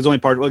Swamp Thing, is only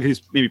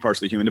he's maybe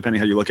partially human, depending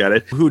how you look at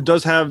it, who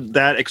does have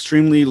that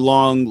extremely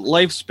long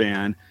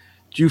lifespan.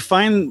 Do you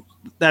find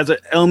that's an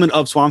element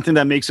of Swamp Thing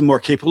that makes him more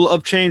capable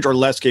of change or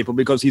less capable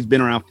because he's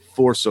been around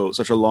for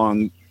such a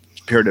long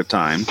period of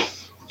time?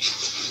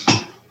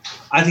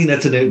 I think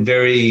that's a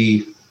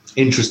very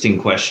interesting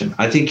question.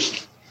 I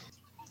think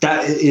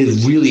that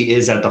it really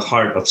is at the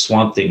heart of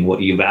Swamp Thing.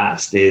 What you've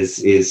asked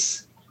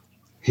is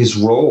his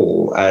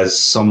role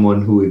as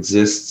someone who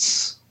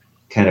exists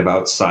kind of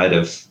outside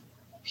of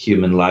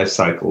human life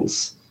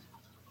cycles,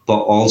 but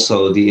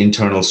also the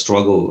internal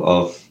struggle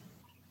of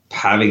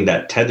having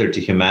that tether to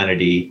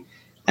humanity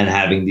and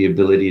having the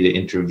ability to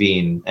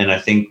intervene. And I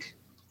think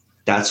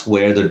that's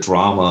where the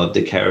drama of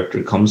the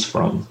character comes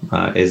from,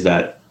 is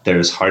that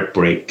there's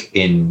heartbreak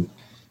in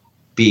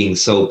being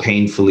so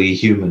painfully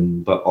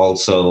human, but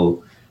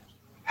also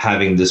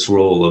having this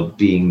role of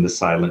being the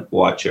silent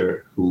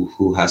watcher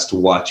who has to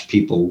watch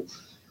people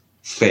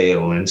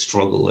fail and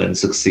struggle and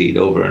succeed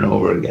over and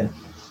over again.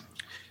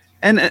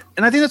 And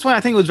I think that's why I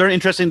think it was very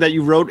interesting that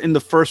you wrote in the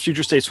first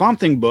Future State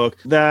Swamp Thing book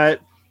that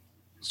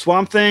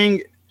Swamp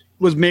Thing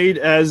was made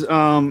as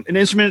an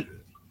instrument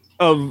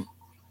of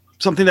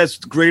something that's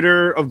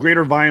greater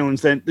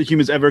violence than the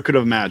humans ever could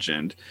have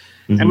imagined.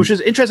 Mm-hmm. And which is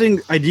an interesting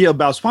idea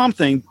about Swamp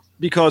Thing,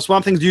 because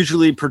Swamp Thing's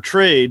usually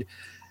portrayed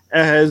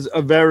as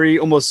a very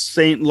almost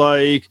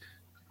saint-like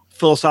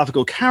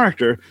philosophical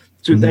character,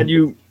 so that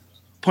you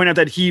point out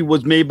that he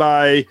was made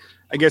by,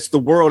 I guess, the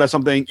world as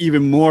something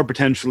even more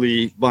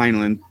potentially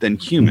violent than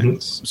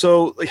humans.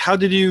 So like, how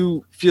did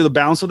you feel the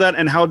balance of that?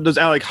 And how does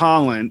Alec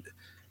Holland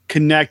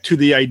connect to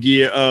the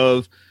idea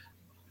of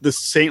the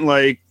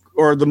saint-like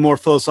or the more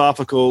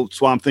philosophical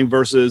Swamp Thing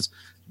versus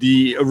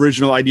the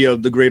original idea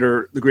of the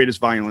greatest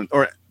violence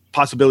or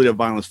possibility of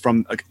violence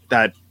from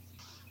that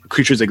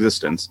creature's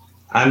existence?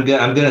 I'm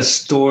gonna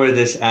store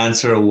this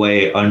answer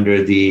away under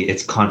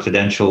it's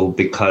confidential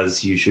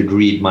because you should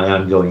read my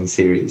ongoing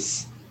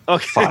series.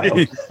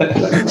 Okay,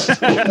 that's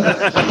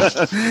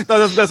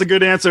a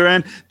good answer.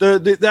 And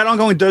that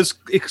ongoing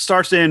it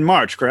starts in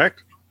March,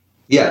 correct?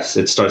 Yes,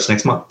 it starts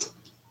next month.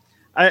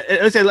 And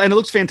it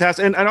looks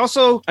fantastic. And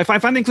also, I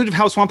find the inclusion of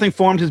how Swamp Thing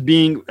formed as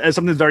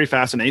something that's very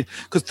fascinating,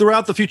 because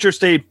throughout the Future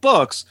State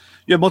books,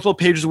 you have multiple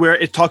pages where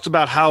it talks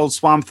about how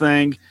Swamp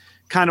Thing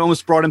kind of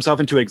almost brought himself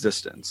into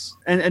existence.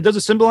 And does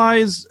it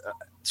symbolize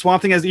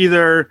Swamp Thing as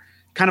either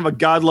kind of a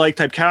godlike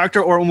type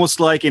character or almost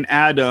like an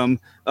Adam,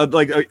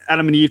 like a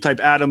Adam and Eve type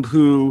Adam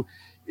who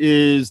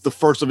is the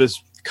first of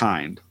his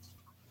kind?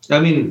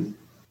 I mean,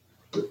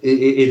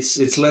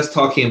 it's less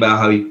talking about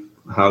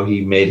how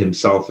he made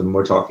himself and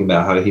more talking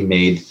about how he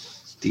made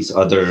these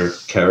other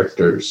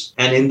characters.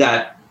 And in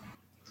that,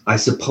 I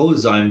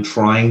suppose I'm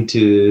trying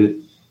to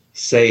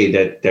say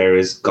that there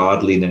is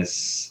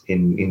godliness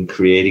in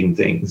creating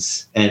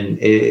things, and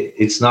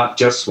it's not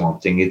just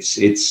Swamp Thing,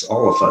 it's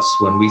all of us.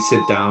 When we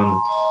sit down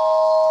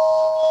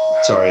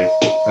Sorry,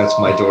 that's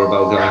my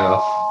doorbell going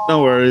off.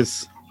 No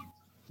worries.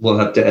 We'll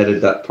have to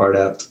edit that part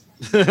out.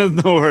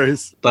 No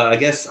worries. But I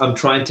guess I'm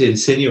trying to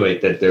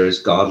insinuate that there is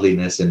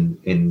godliness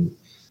in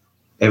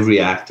every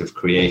act of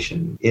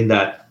creation. In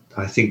that,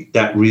 I think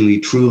that really,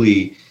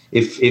 truly,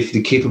 if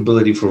the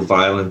capability for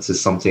violence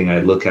is something I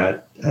look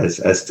at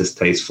as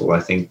distasteful, I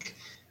think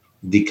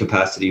the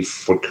capacity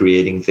for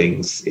creating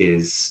things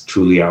is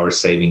truly our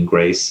saving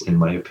grace, in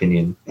my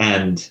opinion.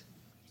 And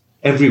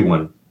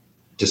everyone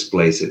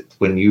displays it.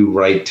 When you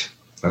write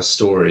a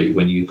story,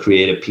 when you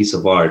create a piece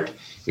of art,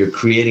 you're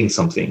creating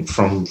something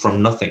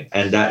from nothing.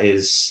 And that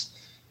is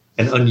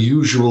an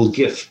unusual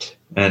gift.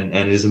 And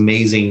it is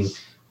amazing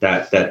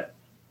that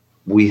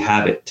we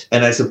have it.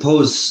 And I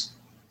suppose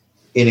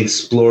in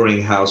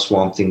exploring how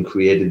Swamp Thing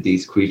created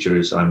these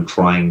creatures, I'm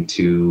trying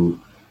to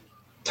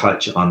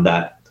touch on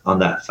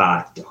that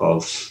fact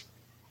of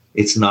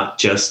it's not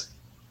just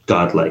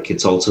godlike,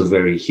 it's also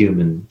very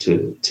human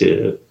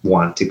to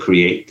want to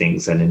create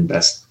things and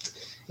invest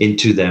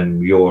into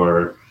them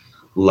your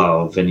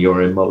love and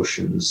your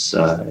emotions,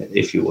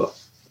 if you will.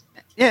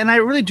 Yeah, and I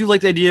really do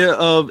like the idea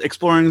of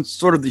exploring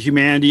sort of the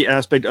humanity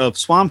aspect of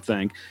Swamp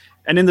Thing.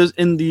 And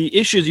in the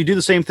issues, you do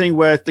the same thing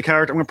with the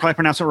character. I'm going to probably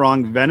pronounce it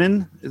wrong.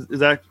 Venom, is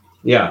that?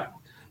 Yeah,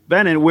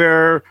 Venom,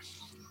 where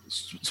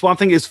Swamp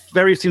Thing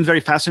seems very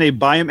fascinated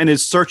by him and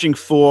is searching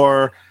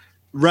for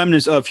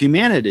remnants of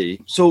humanity.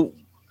 So,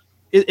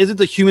 is it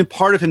the human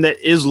part of him that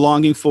is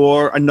longing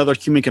for another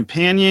human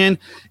companion?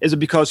 Is it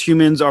because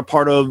humans are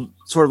part of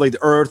sort of like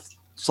the Earth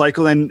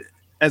cycle, and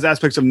as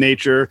aspects of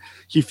nature,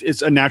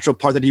 it's a natural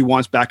part that he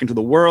wants back into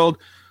the world?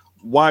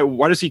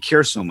 Why does he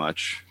care so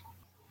much?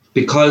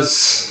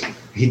 Because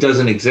he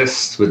doesn't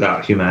exist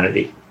without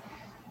humanity.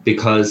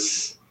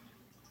 Because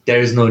there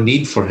is no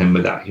need for him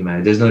without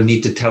humanity. There's no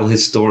need to tell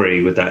his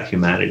story without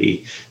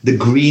humanity. The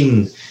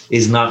green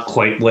is not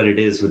quite what it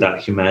is without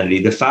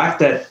humanity. The fact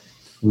that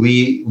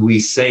we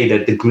say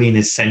that the green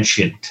is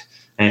sentient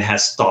and it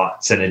has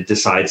thoughts and it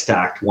decides to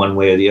act one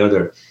way or the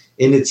other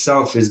in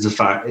itself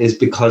is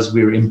because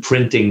we're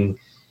imprinting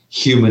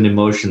human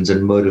emotions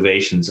and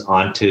motivations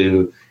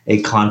onto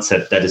a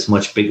concept that is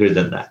much bigger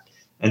than that.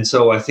 And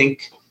so I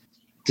think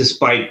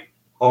despite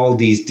all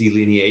these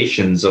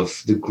delineations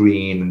of the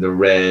green and the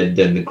red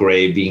and the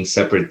gray being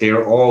separate,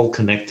 they're all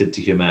connected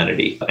to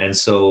humanity. And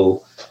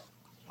so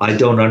I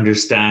don't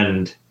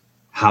understand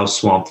how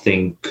Swamp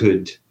Thing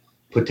could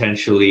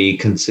potentially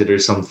consider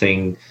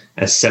something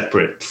as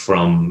separate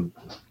from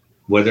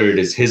whether it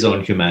is his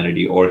own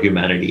humanity or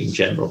humanity in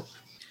general.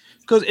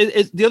 Because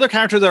the other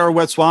characters that are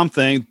with Swamp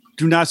Thing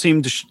do not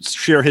seem to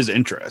share his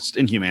interest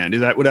in humanity.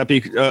 Would that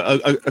be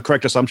a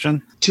correct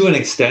assumption? To an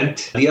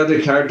extent. The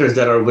other characters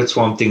that are with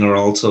Swamp Thing are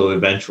also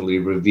eventually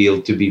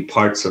revealed to be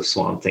parts of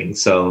Swamp Thing.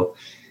 So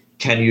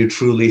can you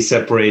truly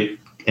separate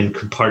and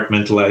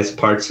compartmentalize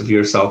parts of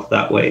yourself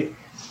that way?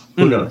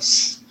 Who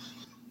knows?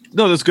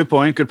 No, that's a good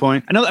point. Good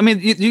point. I mean,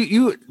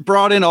 you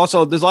brought in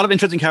also, there's a lot of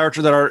interesting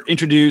characters that are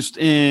introduced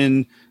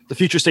in the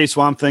Future State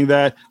Swamp Thing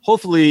that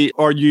hopefully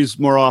are used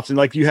more often.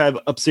 Like you have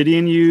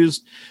Obsidian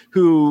used,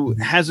 who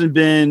hasn't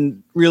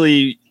been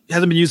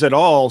used at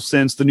all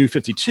since the New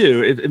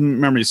 52, if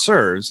memory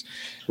serves.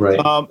 Right.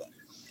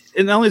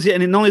 And not only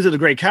is it a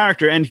great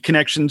character and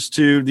connections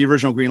to the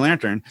original Green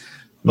Lantern,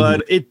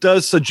 but it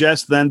does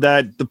suggest then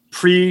that the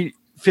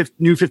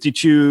New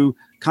 52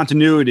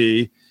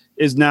 continuity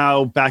is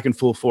now back in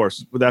full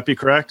force. Would that be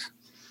correct?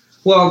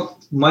 Well,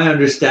 my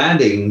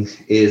understanding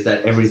is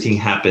that everything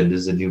happened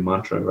is a new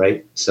mantra,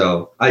 right?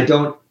 So I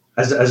don't,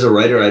 as a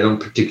writer, I don't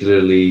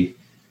particularly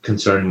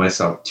concern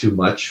myself too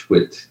much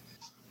with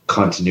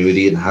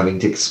continuity and having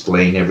to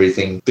explain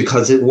everything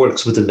because it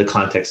works within the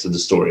context of the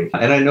story.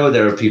 And I know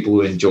there are people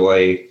who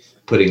enjoy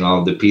putting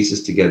all the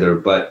pieces together,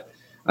 but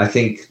I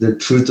think the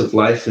truth of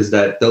life is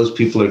that those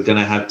people are going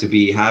to have to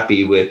be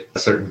happy with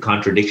certain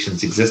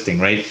contradictions existing,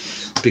 right?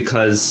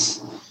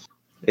 Because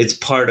it's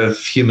part of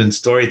human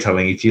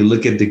storytelling. If you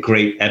look at the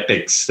great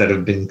epics that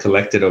have been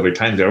collected over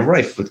time, they're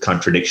rife with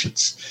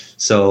contradictions.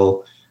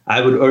 So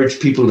I would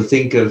urge people to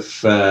think of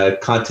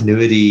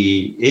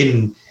continuity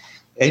in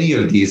any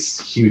of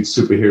these huge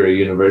superhero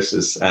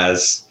universes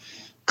as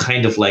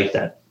kind of like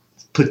that,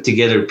 put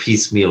together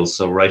piecemeal,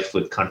 so rife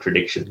with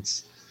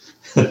contradictions.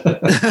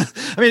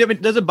 I mean,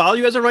 does it bother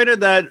you as a writer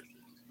that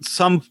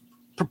some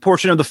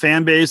proportion of the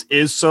fan base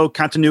is so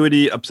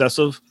continuity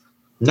obsessive?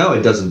 No,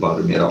 it doesn't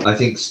bother me at all. I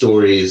think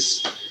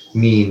stories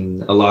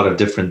mean a lot of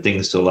different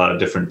things to a lot of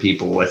different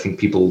people. I think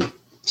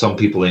some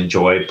people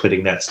enjoy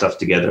putting that stuff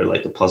together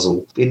like a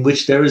puzzle in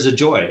which there is a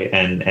joy.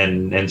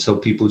 And so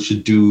people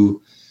should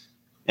do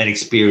and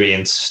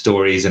experience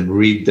stories and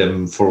read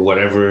them for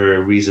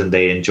whatever reason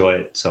they enjoy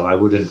it. So I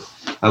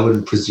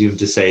wouldn't presume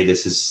to say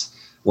this is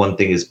one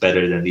thing is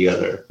better than the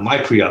other. My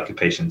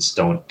preoccupations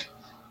don't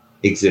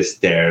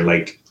exist there.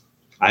 Like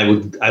I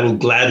will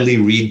gladly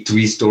read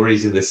 3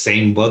 stories in the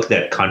same book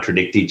that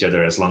contradict each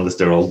other as long as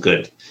they're all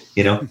good,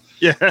 you know?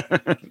 Yeah.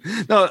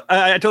 No,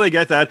 I totally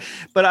get that.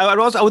 But I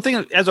would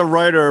think as a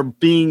writer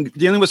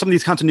dealing with some of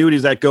these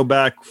continuities that go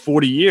back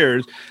 40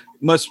 years,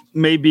 must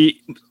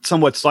maybe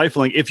somewhat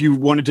stifling if you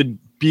wanted to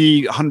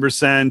be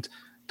 100%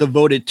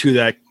 devoted to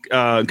that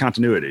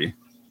continuity.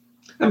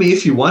 I mean,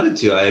 if you wanted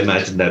to, I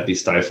imagine that'd be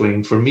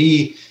stifling. For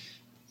me,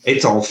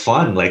 it's all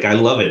fun. Like, I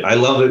love it. I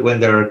love it when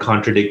there are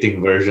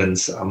contradicting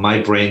versions. My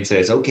brain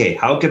says, okay,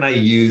 how can I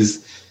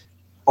use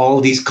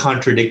all these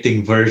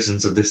contradicting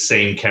versions of the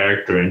same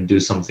character and do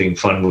something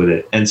fun with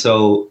it? And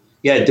so,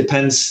 yeah, it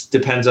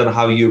depends on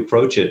how you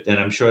approach it. And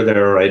I'm sure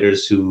there are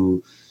writers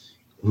who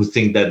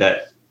think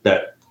that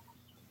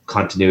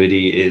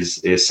continuity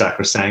is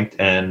sacrosanct,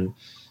 and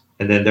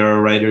then there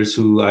are writers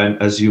who, I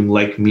assume,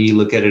 like me,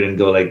 look at it and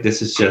go like,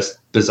 this is just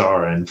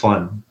bizarre and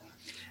fun.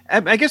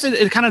 I guess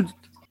it kind of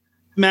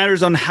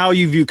matters on how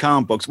you view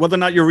comic books, whether or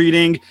not you're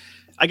reading.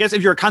 I guess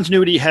if you're a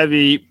continuity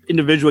heavy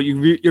individual,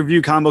 you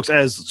view comic books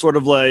as sort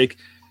of like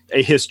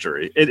a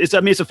history. It's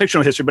a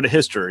fictional history, but a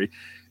history.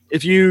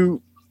 But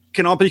you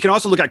can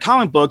also look at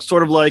comic books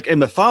sort of like a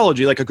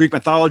mythology, like a Greek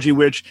mythology,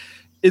 which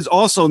is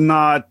also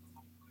not,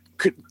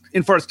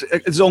 in far as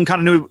its own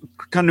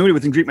continuity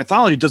within Greek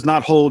mythology, does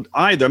not hold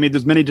either. I mean,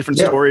 there's many different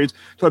stories,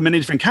 so many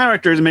different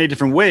characters in many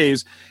different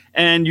ways,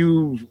 and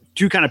you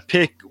do kind of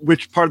pick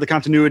which part of the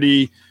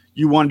continuity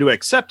you want to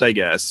accept, I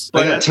guess.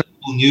 I got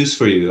terrible news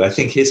for you. I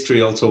think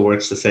history also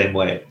works the same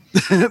way.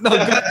 It's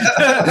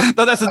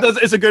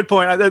a good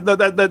point.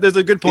 There's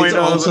a good point. It's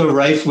also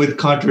rife with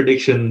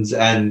contradictions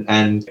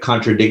and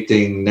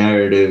contradicting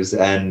narratives,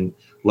 and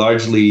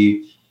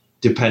largely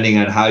depending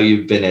on how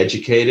you've been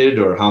educated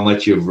or how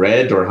much you've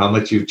read or how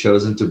much you've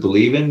chosen to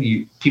believe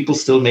in, people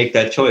still make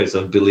that choice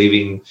of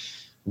believing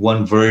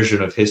one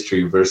version of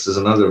history versus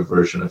another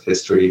version of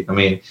history. I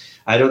mean,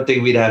 I don't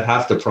think we'd have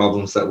half the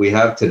problems that we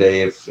have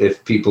today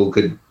if people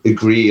could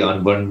agree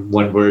on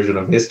one version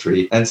of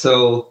history. And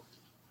so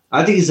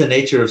I think it's the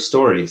nature of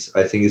stories.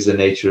 I think it's the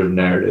nature of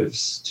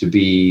narratives to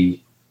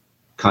be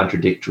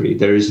contradictory.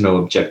 There is no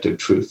objective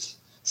truth.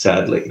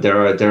 Sadly,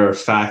 there are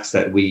facts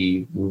that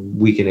we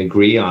can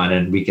agree on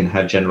and we can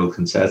have general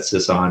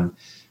consensus on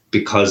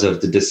because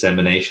of the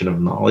dissemination of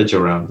knowledge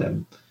around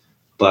them.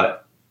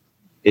 But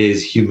it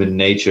is human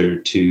nature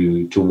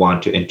to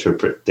want to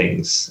interpret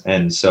things,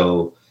 and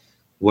so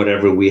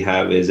whatever we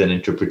have is an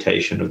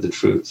interpretation of the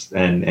truth.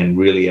 And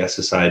really, as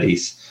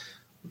societies,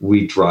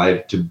 we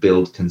drive to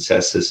build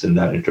consensus in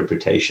that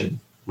interpretation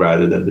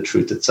rather than the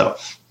truth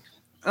itself.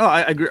 Oh,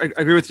 I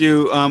agree with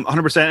you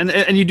 100%.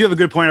 And you do have a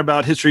good point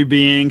about history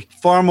being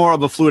far more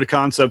of a fluid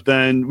concept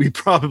than we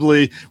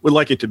probably would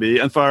like it to be.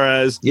 As far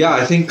as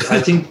I think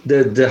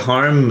the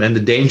harm and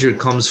the danger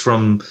comes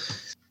from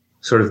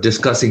sort of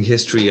discussing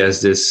history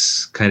as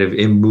this kind of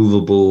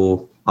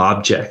immovable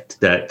object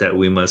that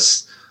we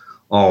must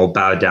all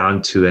bow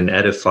down to and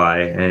edify.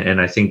 And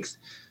I think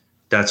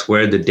that's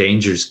where the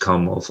dangers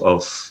come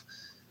of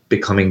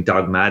becoming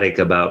dogmatic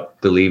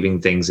about believing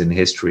things in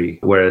history,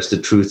 whereas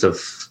the truth of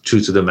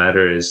the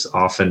matter is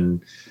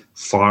often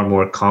far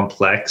more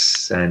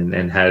complex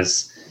and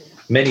has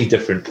many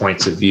different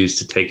points of views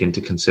to take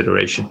into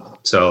consideration.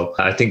 So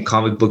I think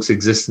comic books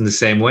exist in the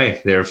same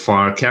way.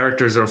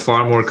 Characters are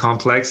far more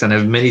complex and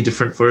have many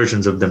different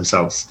versions of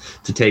themselves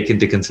to take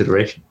into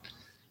consideration.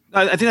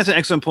 I think that's an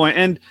excellent point.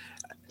 And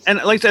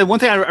like I said, one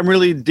thing I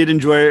really did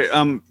enjoy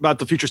about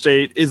the Future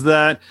State is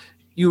that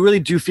you really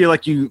do feel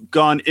like you've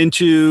gone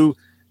into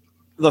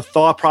the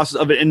thought process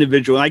of an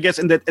individual. And I guess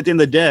at the end of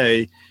the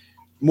day,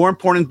 more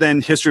important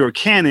than history or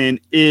canon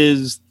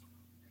is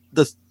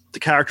the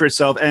character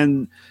itself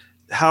and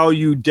how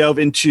you delve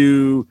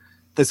into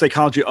the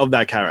psychology of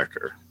that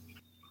character.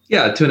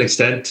 Yeah, to an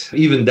extent,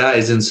 even that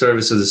is in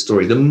service of the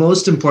story. The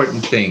most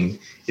important thing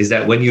is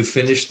that when you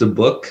finish the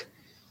book,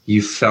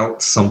 you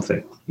felt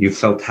something. You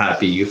felt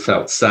happy, you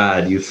felt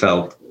sad, you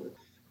felt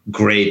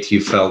great,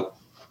 you felt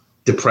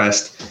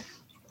depressed.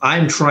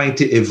 I'm trying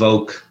to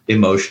evoke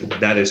emotion.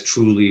 That is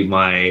truly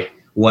my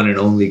one and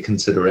only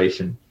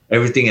consideration.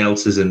 Everything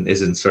else is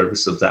in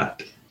service of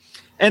that.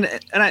 And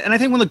I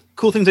think one of the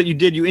cool things that you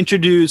did, you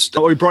introduced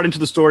or you brought into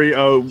the story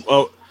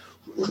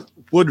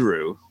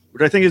Woodrue,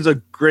 which I think is a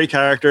great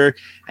character,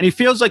 and he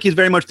feels like he's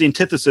very much the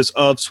antithesis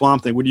of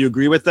Swamp Thing. Would you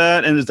agree with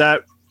that? And is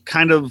that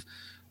kind of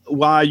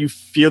why you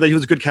feel that he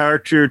was a good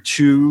character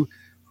to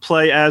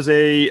play as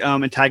a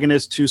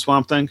antagonist to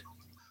Swamp Thing?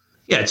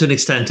 Yeah, to an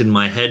extent, in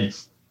my head,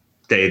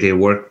 they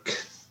work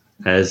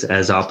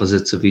as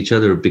opposites of each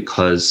other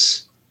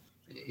because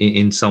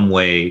in some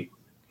way,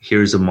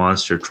 here's a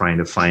monster trying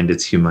to find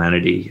its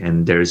humanity,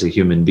 and there's a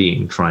human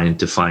being trying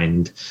to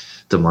find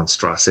the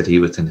monstrosity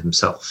within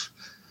himself.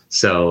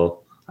 So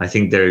I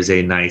think there's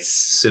a nice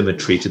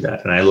symmetry to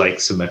that, and I like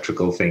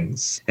symmetrical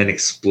things and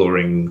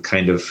exploring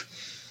kind of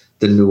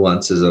the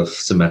nuances of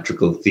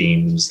symmetrical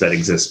themes that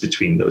exist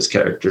between those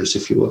characters,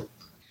 if you will.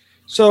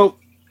 So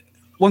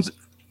a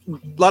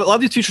lot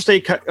of these Future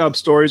State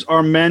stories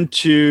are meant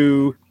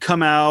to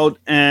come out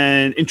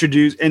and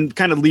introduce and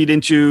kind of lead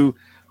into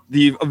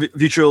the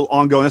future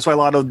ongoing. That's why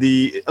at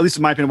least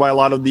in my opinion, why a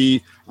lot of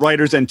the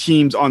writers and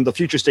teams on the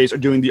Future States are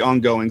doing the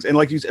ongoings. And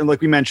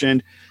like we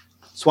mentioned,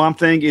 Swamp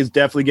Thing is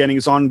definitely getting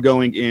its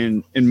ongoing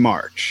in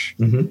March.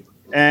 Mm-hmm.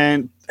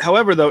 And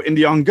However, though, in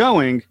the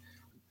ongoing,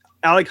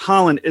 Alec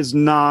Holland is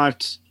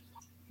not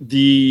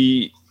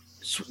the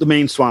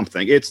main Swamp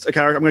Thing. It's a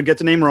character. I'm going to get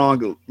the name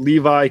wrong.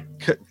 Levi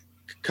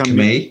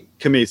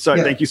Kamei.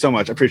 Sorry, Thank you so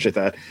much. I appreciate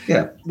that.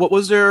 Yeah. What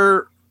was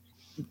there?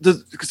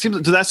 Does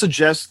that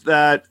suggest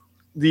that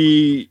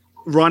the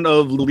run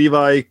of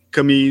Levi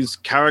Kamei's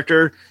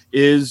character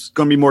is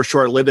going to be more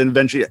short-lived, and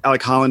eventually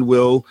Alec Holland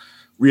will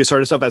reassert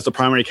himself as the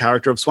primary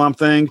character of Swamp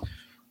Thing?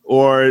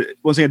 Or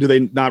once again, do they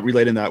not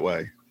relate in that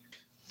way?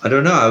 I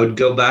don't know. I would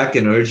go back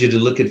and urge you to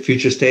look at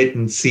Future State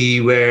and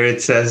see where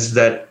it says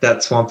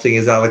that Swamp Thing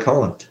is Alec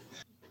Holland.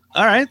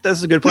 All right,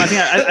 that's a good point.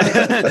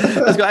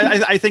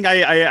 I think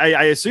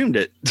I assumed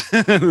it.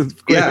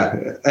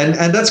 Yeah,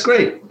 and that's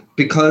great,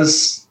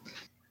 because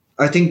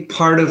I think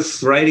part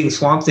of writing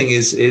Swamp Thing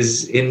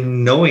is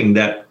in knowing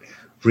that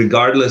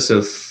regardless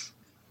of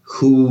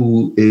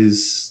who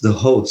is the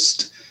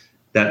host,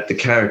 that the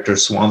character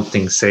Swamp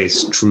Thing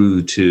stays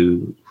true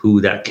to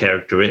who that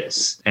character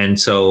is. And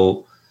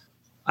so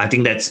I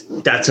think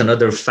that's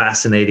another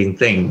fascinating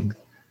thing,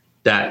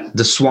 that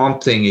the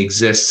Swamp Thing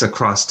exists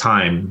across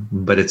time,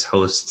 but its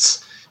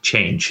hosts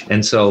change.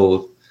 And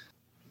so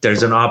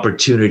there's an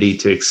opportunity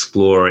to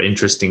explore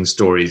interesting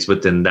stories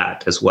within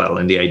that as well,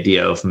 and the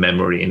idea of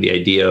memory and the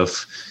idea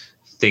of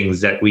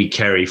things that we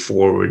carry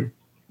forward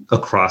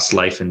across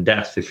life and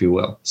death, if you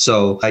will.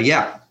 So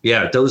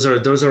those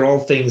are all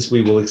things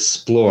we will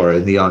explore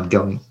in the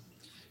ongoing.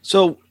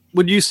 So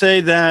would you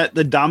say that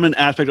the dominant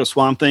aspect of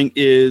Swamp Thing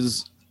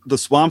is the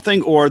Swamp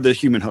Thing or the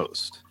human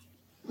host?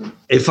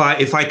 If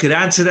I could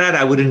answer that,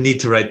 I wouldn't need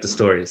to write the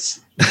stories.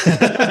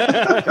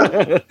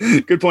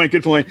 Good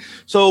point.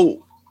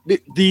 So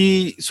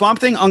the Swamp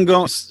Thing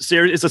ongoing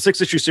series is a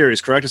 6-issue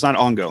series, correct? It's not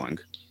ongoing.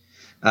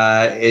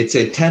 It's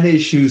a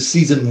 10-issue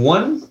season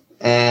 1,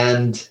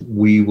 and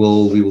we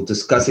will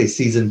discuss a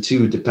season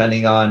 2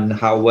 depending on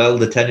how well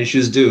the 10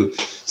 issues do.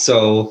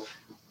 So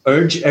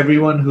urge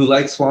everyone who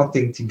likes Swamp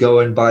Thing to go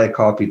and buy a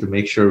copy to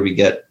make sure we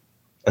get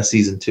a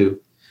season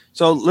 2.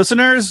 So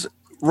listeners,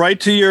 write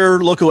to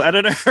your local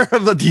editor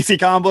of the DC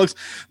comic books,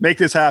 make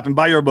this happen,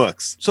 buy your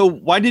books. So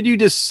why did you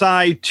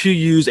decide to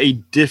use a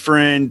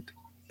different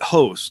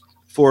host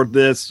for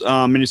this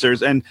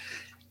miniseries, and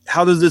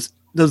how does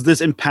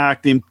this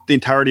impact the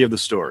entirety of the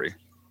story?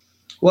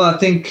 Well, I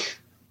think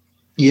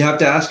you have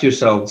to ask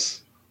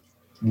yourselves,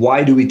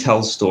 why do we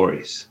tell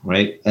stories,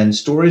 right? And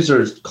stories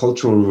are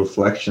cultural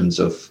reflections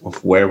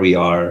of where we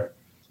are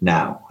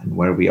now and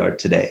where we are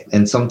today.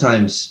 And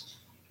sometimes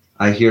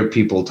I hear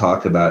people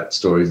talk about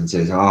stories and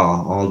say,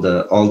 all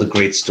the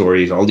great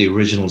stories, all the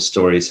original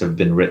stories have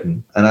been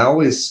written. And I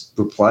always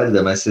reply to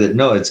them, I said,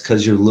 no, it's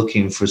because you're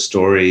looking for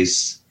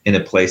stories in a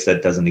place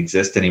that doesn't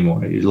exist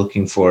anymore. You're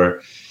looking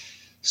for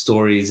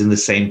stories in the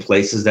same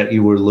places that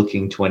you were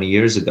looking 20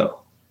 years ago,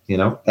 you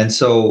know? And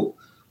so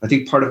I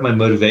think part of my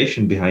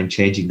motivation behind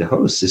changing the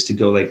host is to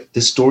go like,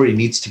 this story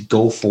needs to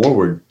go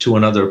forward to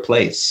another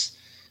place,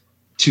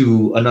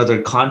 to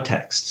another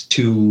context,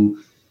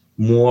 to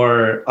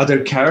more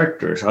other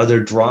characters, other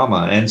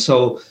drama. And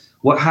so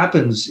what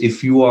happens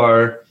if you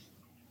are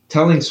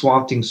telling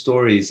Swamp Thing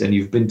stories and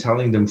you've been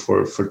telling them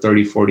for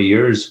 30, 40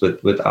 years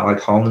with Alec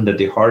Holland at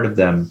the heart of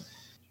them,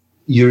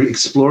 you're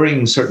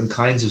exploring certain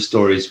kinds of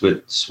stories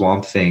with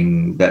Swamp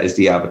Thing that is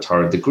the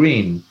avatar of the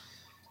green,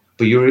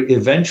 but you're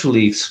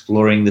eventually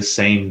exploring the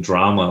same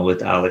drama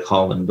with Alec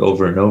Holland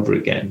over and over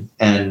again.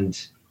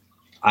 And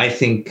I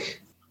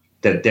think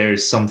that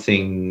there's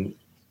something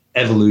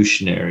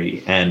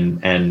evolutionary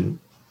and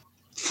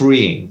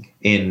freeing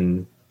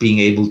in being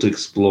able to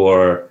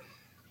explore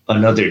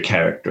another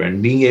character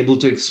and being able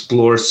to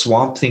explore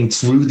Swamp Thing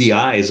through the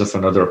eyes of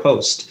another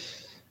host,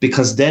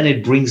 because then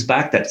it brings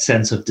back that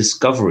sense of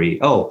discovery.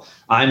 Oh,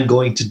 I'm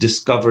going to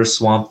discover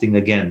Swamp Thing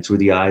again through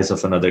the eyes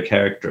of another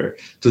character,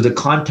 through the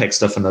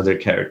context of another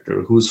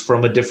character who's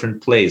from a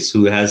different place,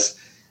 who has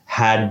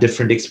had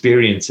different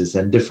experiences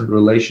and different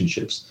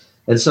relationships.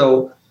 And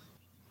so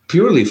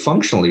purely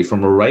functionally,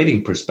 from a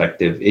writing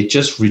perspective, it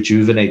just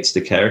rejuvenates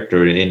the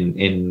character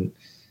in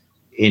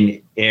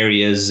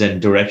areas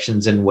and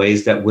directions and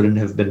ways that wouldn't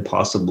have been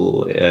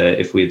possible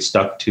if we had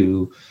stuck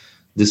to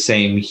the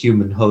same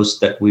human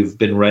host that we've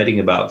been writing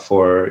about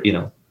for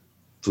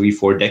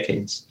 3-4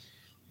 decades.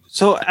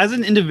 So as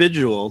an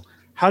individual,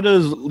 how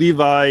does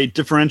Levi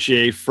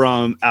differentiate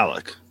from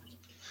Alec?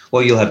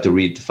 Well, you'll have to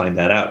read to find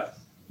that out.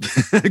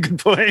 Good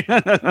point.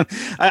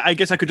 I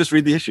guess I could just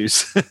read the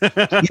issues.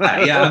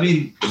 Yeah. I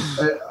mean,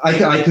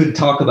 I could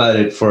talk about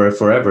it for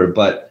forever,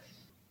 but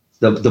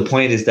the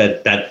point is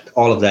that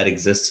all of that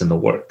exists in the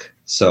work.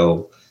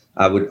 So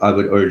I would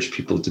urge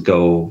people to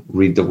go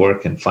read the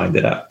work and find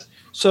it out.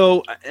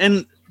 So,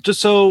 and just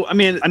so, I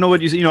mean, I know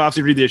what you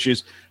obviously read the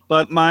issues,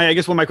 but I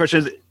guess one of my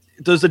questions is,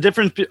 does the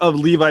difference of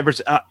Levi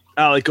versus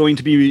Alec going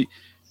to be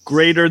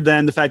greater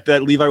than the fact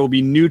that Levi will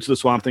be new to the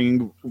Swamp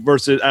Thing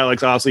versus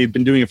Alex obviously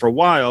been doing it for a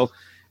while?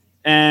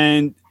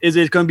 And is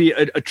it going to be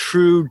a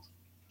true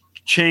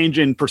change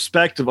in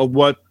perspective of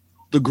what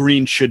the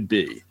green should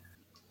be?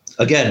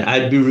 Again,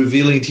 I'd be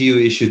revealing to you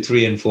issue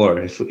 3 and 4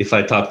 if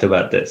I talked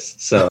about this.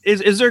 So,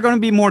 is there going to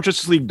be more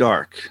Justice League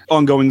Dark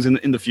ongoings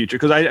in the future?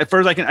 Because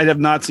I have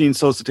not seen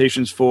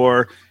solicitations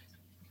for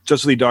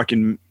Justice League Dark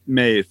in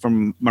May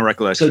from my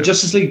recollection. So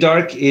Justice League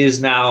Dark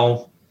is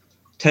now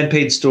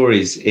 10-page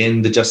stories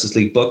in the Justice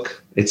League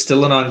book. It's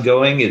still an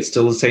ongoing. It's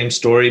still the same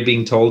story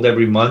being told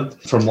every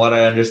month. From what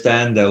I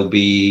understand, there'll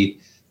be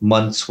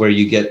months where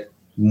you get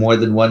more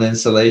than one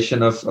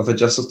installation of a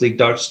Justice League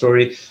Dark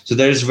story. So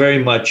there's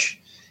very much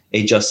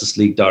a Justice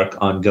League Dark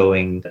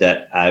ongoing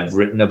that I've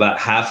written about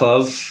half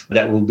of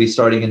that will be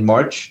starting in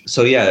March.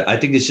 So yeah, I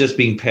think it's just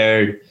being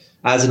paired,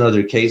 as in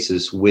other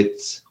cases,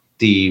 with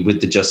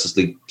the Justice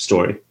League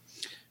story.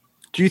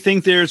 Do you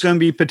think there's going to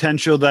be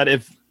potential that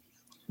if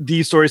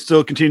these stories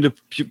still continue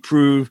to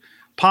prove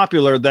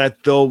popular,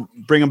 that they'll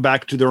bring them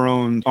back to their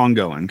own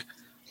ongoing?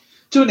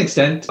 To an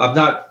extent, I'm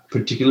not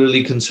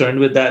particularly concerned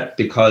with that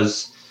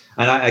because,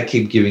 and I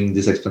keep giving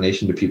this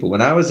explanation to people.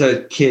 When I was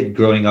a kid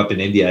growing up in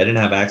India, I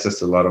didn't have access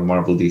to a lot of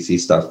Marvel DC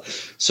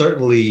stuff.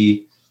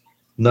 Certainly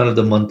none of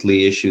the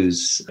monthly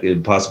issues,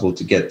 impossible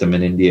to get them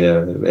in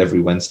India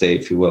every Wednesday,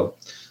 if you will.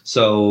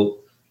 So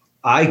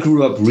I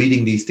grew up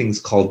reading these things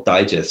called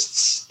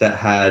digests that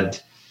had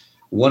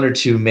one or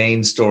two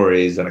main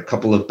stories and a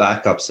couple of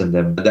backups in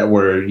them that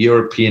were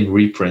European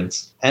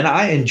reprints. And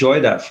I enjoy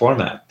that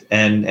format.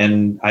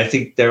 And I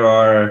think there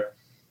are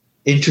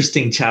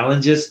interesting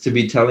challenges to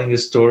be telling a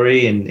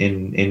story in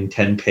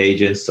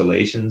 10-page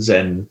installations.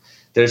 And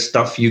there's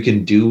stuff you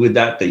can do with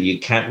that you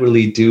can't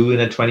really do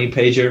in a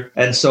 20-pager.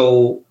 And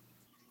so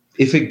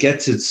if it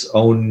gets its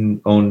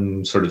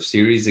own sort of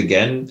series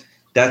again,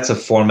 that's a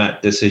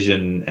format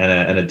decision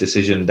and a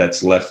decision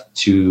that's left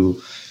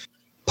to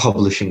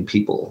publishing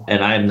people.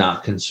 And I'm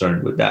not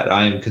concerned with that.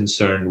 I am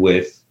concerned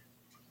with,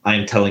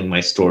 I'm telling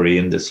my story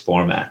in this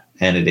format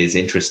and it is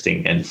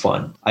interesting and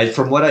fun.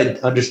 From what I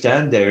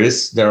understand,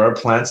 there are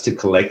plans to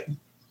collect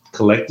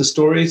the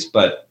stories,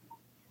 but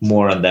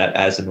more on that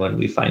as and when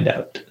we find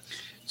out.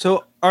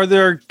 So are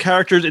there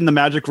characters in the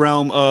magic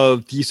realm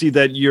of DC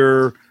that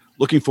you're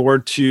looking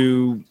forward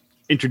to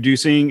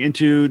introducing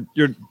into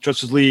your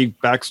Justice League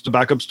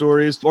backup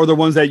stories, or the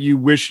ones that you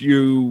wish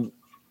you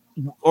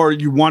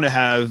want to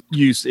have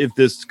use if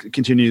this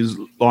continues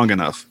long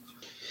enough?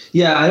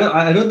 Yeah,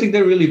 I don't think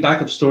they're really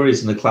backup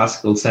stories in the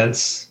classical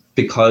sense,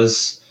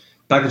 because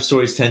backup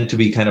stories tend to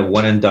be kind of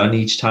one and done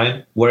each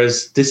time,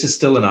 whereas this is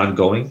still an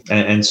ongoing,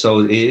 and so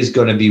it is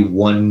going to be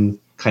one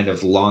kind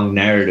of long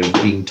narrative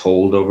being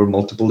told over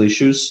multiple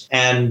issues.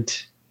 And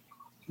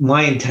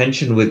my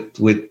intention with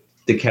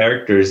the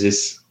characters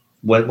is,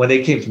 when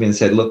they came to me and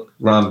said, look,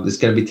 Ram, there's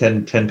going to be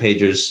 10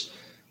 pages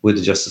with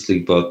the Justice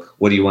League book.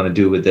 What do you want to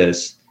do with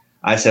this?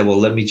 I said, well,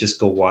 let me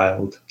just go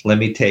wild. Let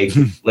me take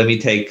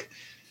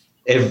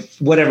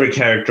whatever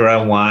character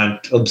I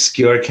want,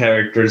 obscure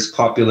characters,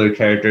 popular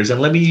characters,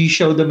 and let me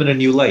show them in a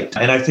new light.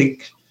 And I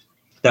think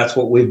that's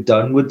what we've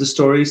done with the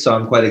story. So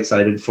I'm quite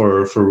excited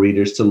for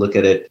readers to look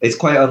at it. It's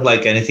quite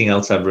unlike anything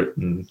else I've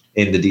written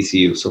in the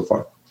DCU so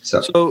far.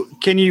 So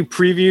can you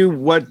preview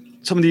what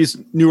some of these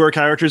newer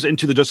characters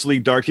into the Justice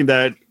League Dark team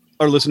that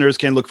our listeners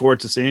can look forward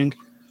to seeing?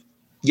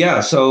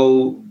 Yeah,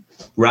 so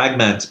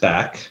Ragman's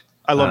back.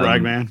 I love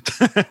Ragman.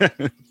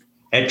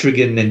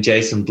 Etrigan and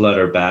Jason Blood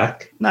are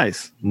back.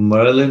 Nice.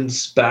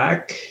 Merlin's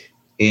back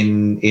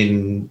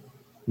in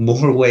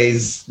more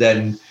ways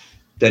than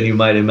you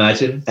might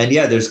imagine. And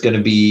yeah, there's going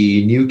to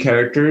be new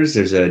characters.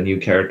 There's a new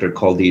character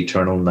called the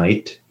Eternal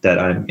Knight that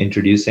I'm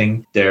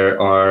introducing. There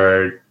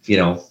are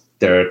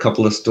a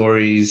couple of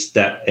stories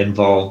that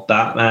involve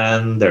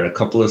Batman. There are a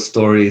couple of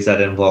stories that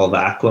involve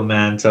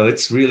Aquaman. So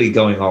it's really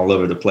going all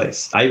over the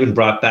place. I even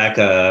brought back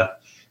a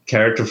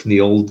character from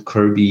the old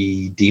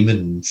Kirby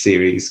Demon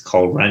series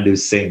called Randu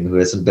Singh, who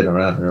hasn't been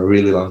around in a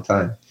really long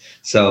time.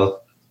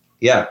 So,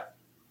 yeah.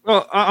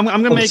 Well, I'm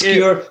going to make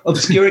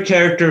obscure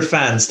character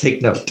fans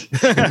take note.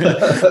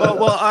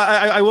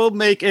 I will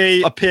make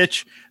a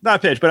pitch, not a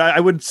pitch, but I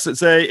would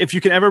say if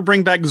you can ever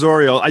bring back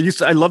Zoriel.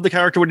 I love the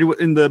character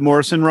in the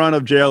Morrison run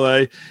of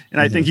JLA,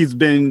 and I think he's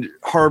been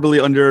horribly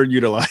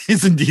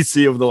underutilized in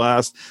DC over the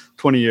last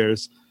 20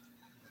 years.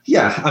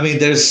 Yeah, I mean,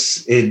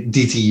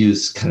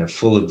 DCU's kind of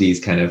full of these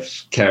kind of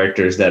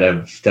characters that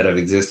have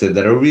existed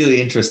that are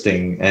really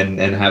interesting and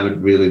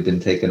haven't really been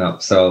taken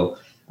up. So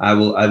I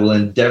will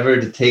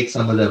endeavor to take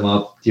some of them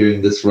up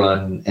during this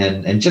run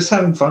and just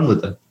having fun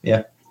with them.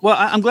 Yeah. Well,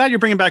 I'm glad you're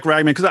bringing back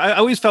Ragman, because I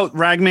always felt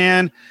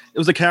Ragman, it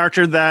was a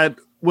character that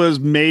was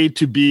made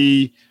to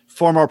be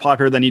far more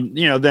popular than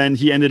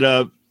he ended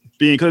up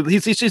being.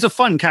 Because he's a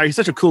fun character. He's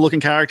such a cool looking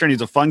character, and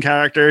he's a fun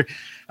character.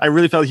 I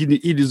really felt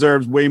he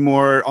deserved way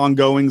more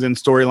ongoings and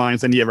storylines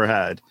than he ever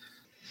had.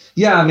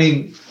 Yeah, I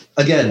mean,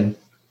 again,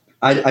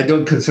 I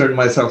don't concern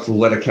myself with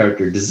what a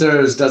character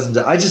deserves, doesn't.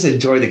 I just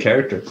enjoy the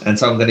character. And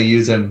so I'm going to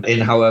use him in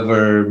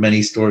however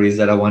many stories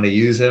that I want to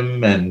use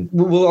him. And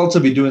we'll also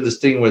be doing this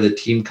thing where the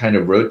team kind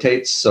of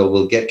rotates. So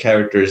we'll get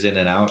characters in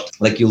and out.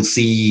 Like you'll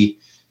see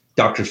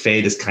Dr.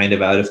 Fate is kind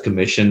of out of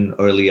commission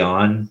early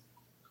on,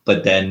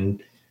 but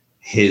then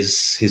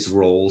his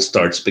role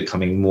starts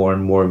becoming more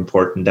and more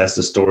important as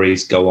the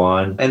stories go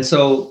on. And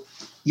so,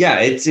 yeah,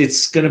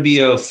 it's going to be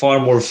a far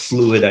more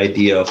fluid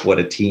idea of what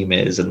a team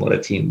is and what a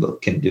team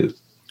book can do.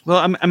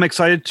 Well, I'm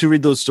excited to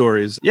read those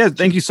stories. Yeah,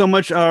 thank you so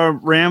much,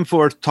 Ram,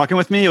 for talking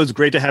with me. It was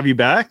great to have you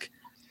back.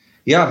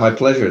 Yeah, my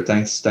pleasure.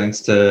 Thanks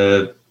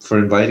for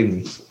inviting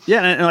me.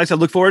 Yeah, and like I said,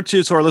 look forward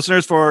to our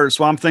listeners for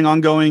Swamp Thing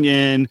ongoing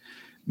in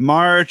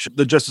March,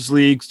 the Justice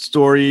League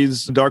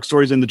stories, Dark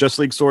stories, and the Justice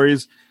League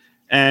stories,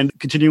 and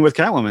continuing with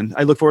Catwoman.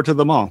 I look forward to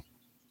them all.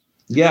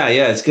 Yeah,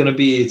 it's gonna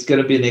be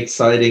an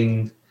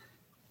exciting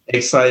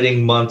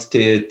month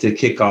to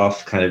kick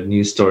off kind of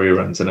new story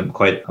runs, and I'm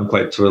quite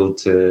thrilled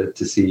to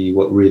see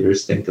what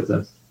readers think of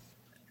them.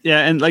 Yeah,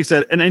 and like I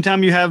said, and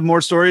anytime you have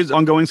more stories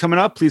ongoing coming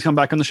up, please come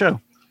back on the show.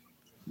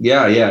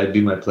 Yeah, it'd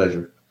be my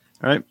pleasure.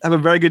 All right, have a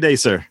very good day,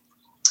 sir.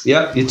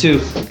 Yeah, you too.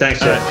 Thanks,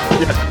 Jeff.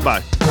 Yeah,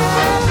 bye.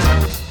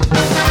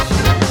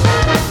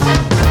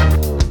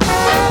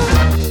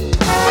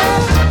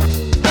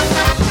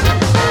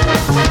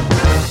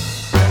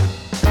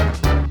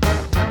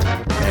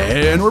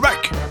 And we're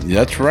back.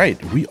 That's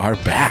right. We are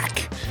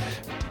back.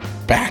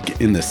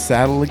 Back in the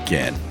saddle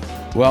again.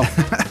 Well,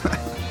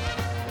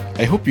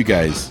 I hope you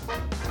guys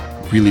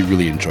really,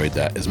 really enjoyed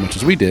that as much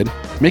as we did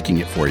making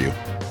it for you.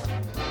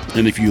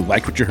 And if you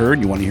liked what you heard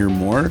and you want to hear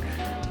more,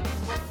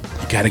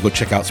 you got to go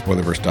check out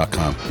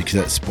spoilerverse.com, because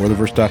at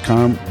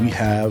spoilerverse.com we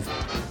have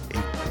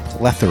a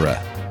plethora.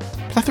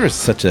 Plethora is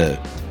such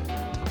a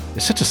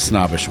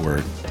snobbish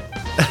word.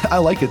 I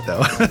like it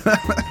though.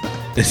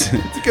 It's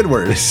a good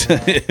word.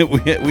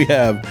 We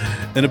have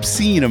an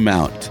obscene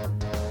amount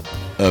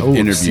of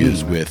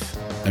interviews with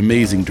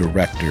amazing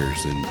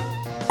directors and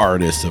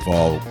artists of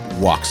all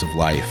walks of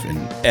life, and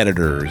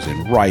editors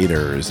and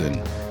writers,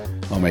 and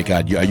oh my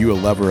God, are you a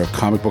lover of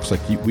comic books like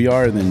we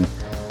are? And then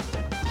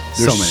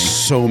there's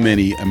so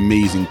many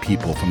amazing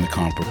people from the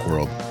comic book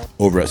world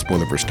over at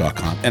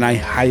spoilerverse.com, and I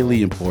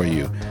highly implore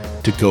you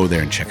to go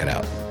there and check it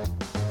out.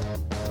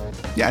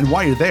 Yeah, and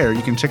while you're there,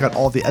 you can check out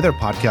all the other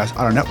podcasts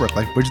on our network,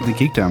 like Bridges and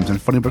Geekdoms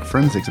and Funny Book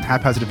Forensics and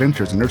Haphazard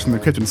Adventures and Nerds from the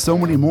Crypt and so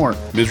many more.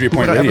 Misery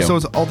Point Radio. Radio.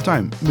 Episodes all the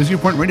time. Misery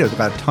Point Radio. They've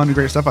got a ton of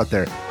great stuff out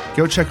there.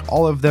 Go check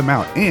all of them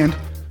out. And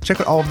check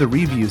out all of the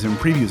reviews and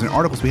previews and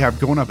articles we have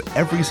going up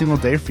every single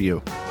day for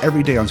you.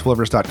 Every day on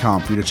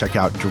spoilerverse.com for you to check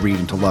out, to read,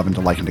 and to love, and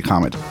to like, and to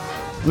comment.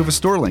 We have a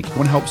store link. You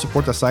want to help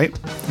support the site? You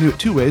can do it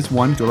two ways.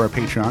 One, go to our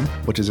Patreon,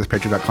 which is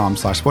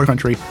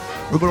patreon.com/spoilercountry,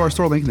 or go to our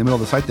store link in the middle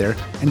of the site there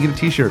and get a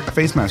t-shirt, a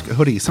face mask, a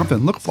hoodie, something,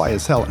 look fly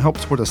as hell, and help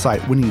support the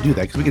site when you do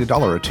that, because we get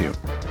 $1 or $2.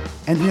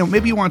 And,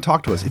 maybe you want to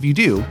talk to us. If you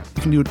do,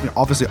 you can do it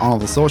obviously on all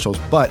the socials,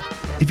 but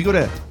if you go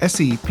to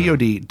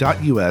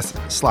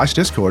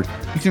scpod.us/Discord,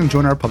 you can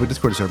join our public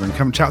Discord server and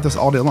come chat with us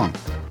all day long.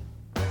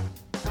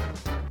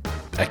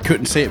 I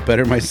couldn't say it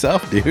better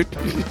myself, dude.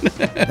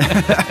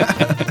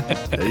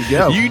 There you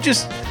go. You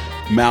just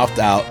mouthed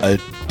out a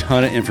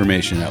ton of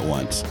information at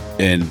once.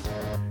 And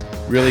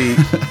really,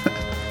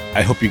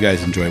 I hope you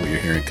guys enjoy what you're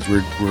hearing, because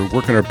we're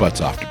working our butts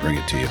off to bring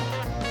it to you.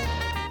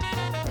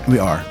 We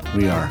are.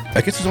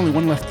 I guess there's only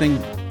one left thing.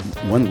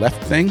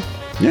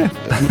 Yeah,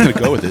 I'm going to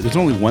go with it. There's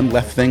only one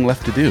left thing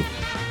left to do.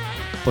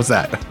 What's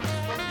that?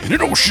 In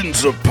an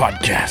oceans of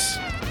podcasts,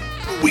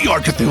 we are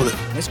Cthulhu,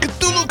 as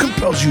Cthulhu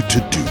compels you to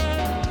do.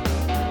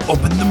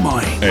 Open the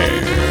mind.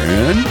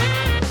 And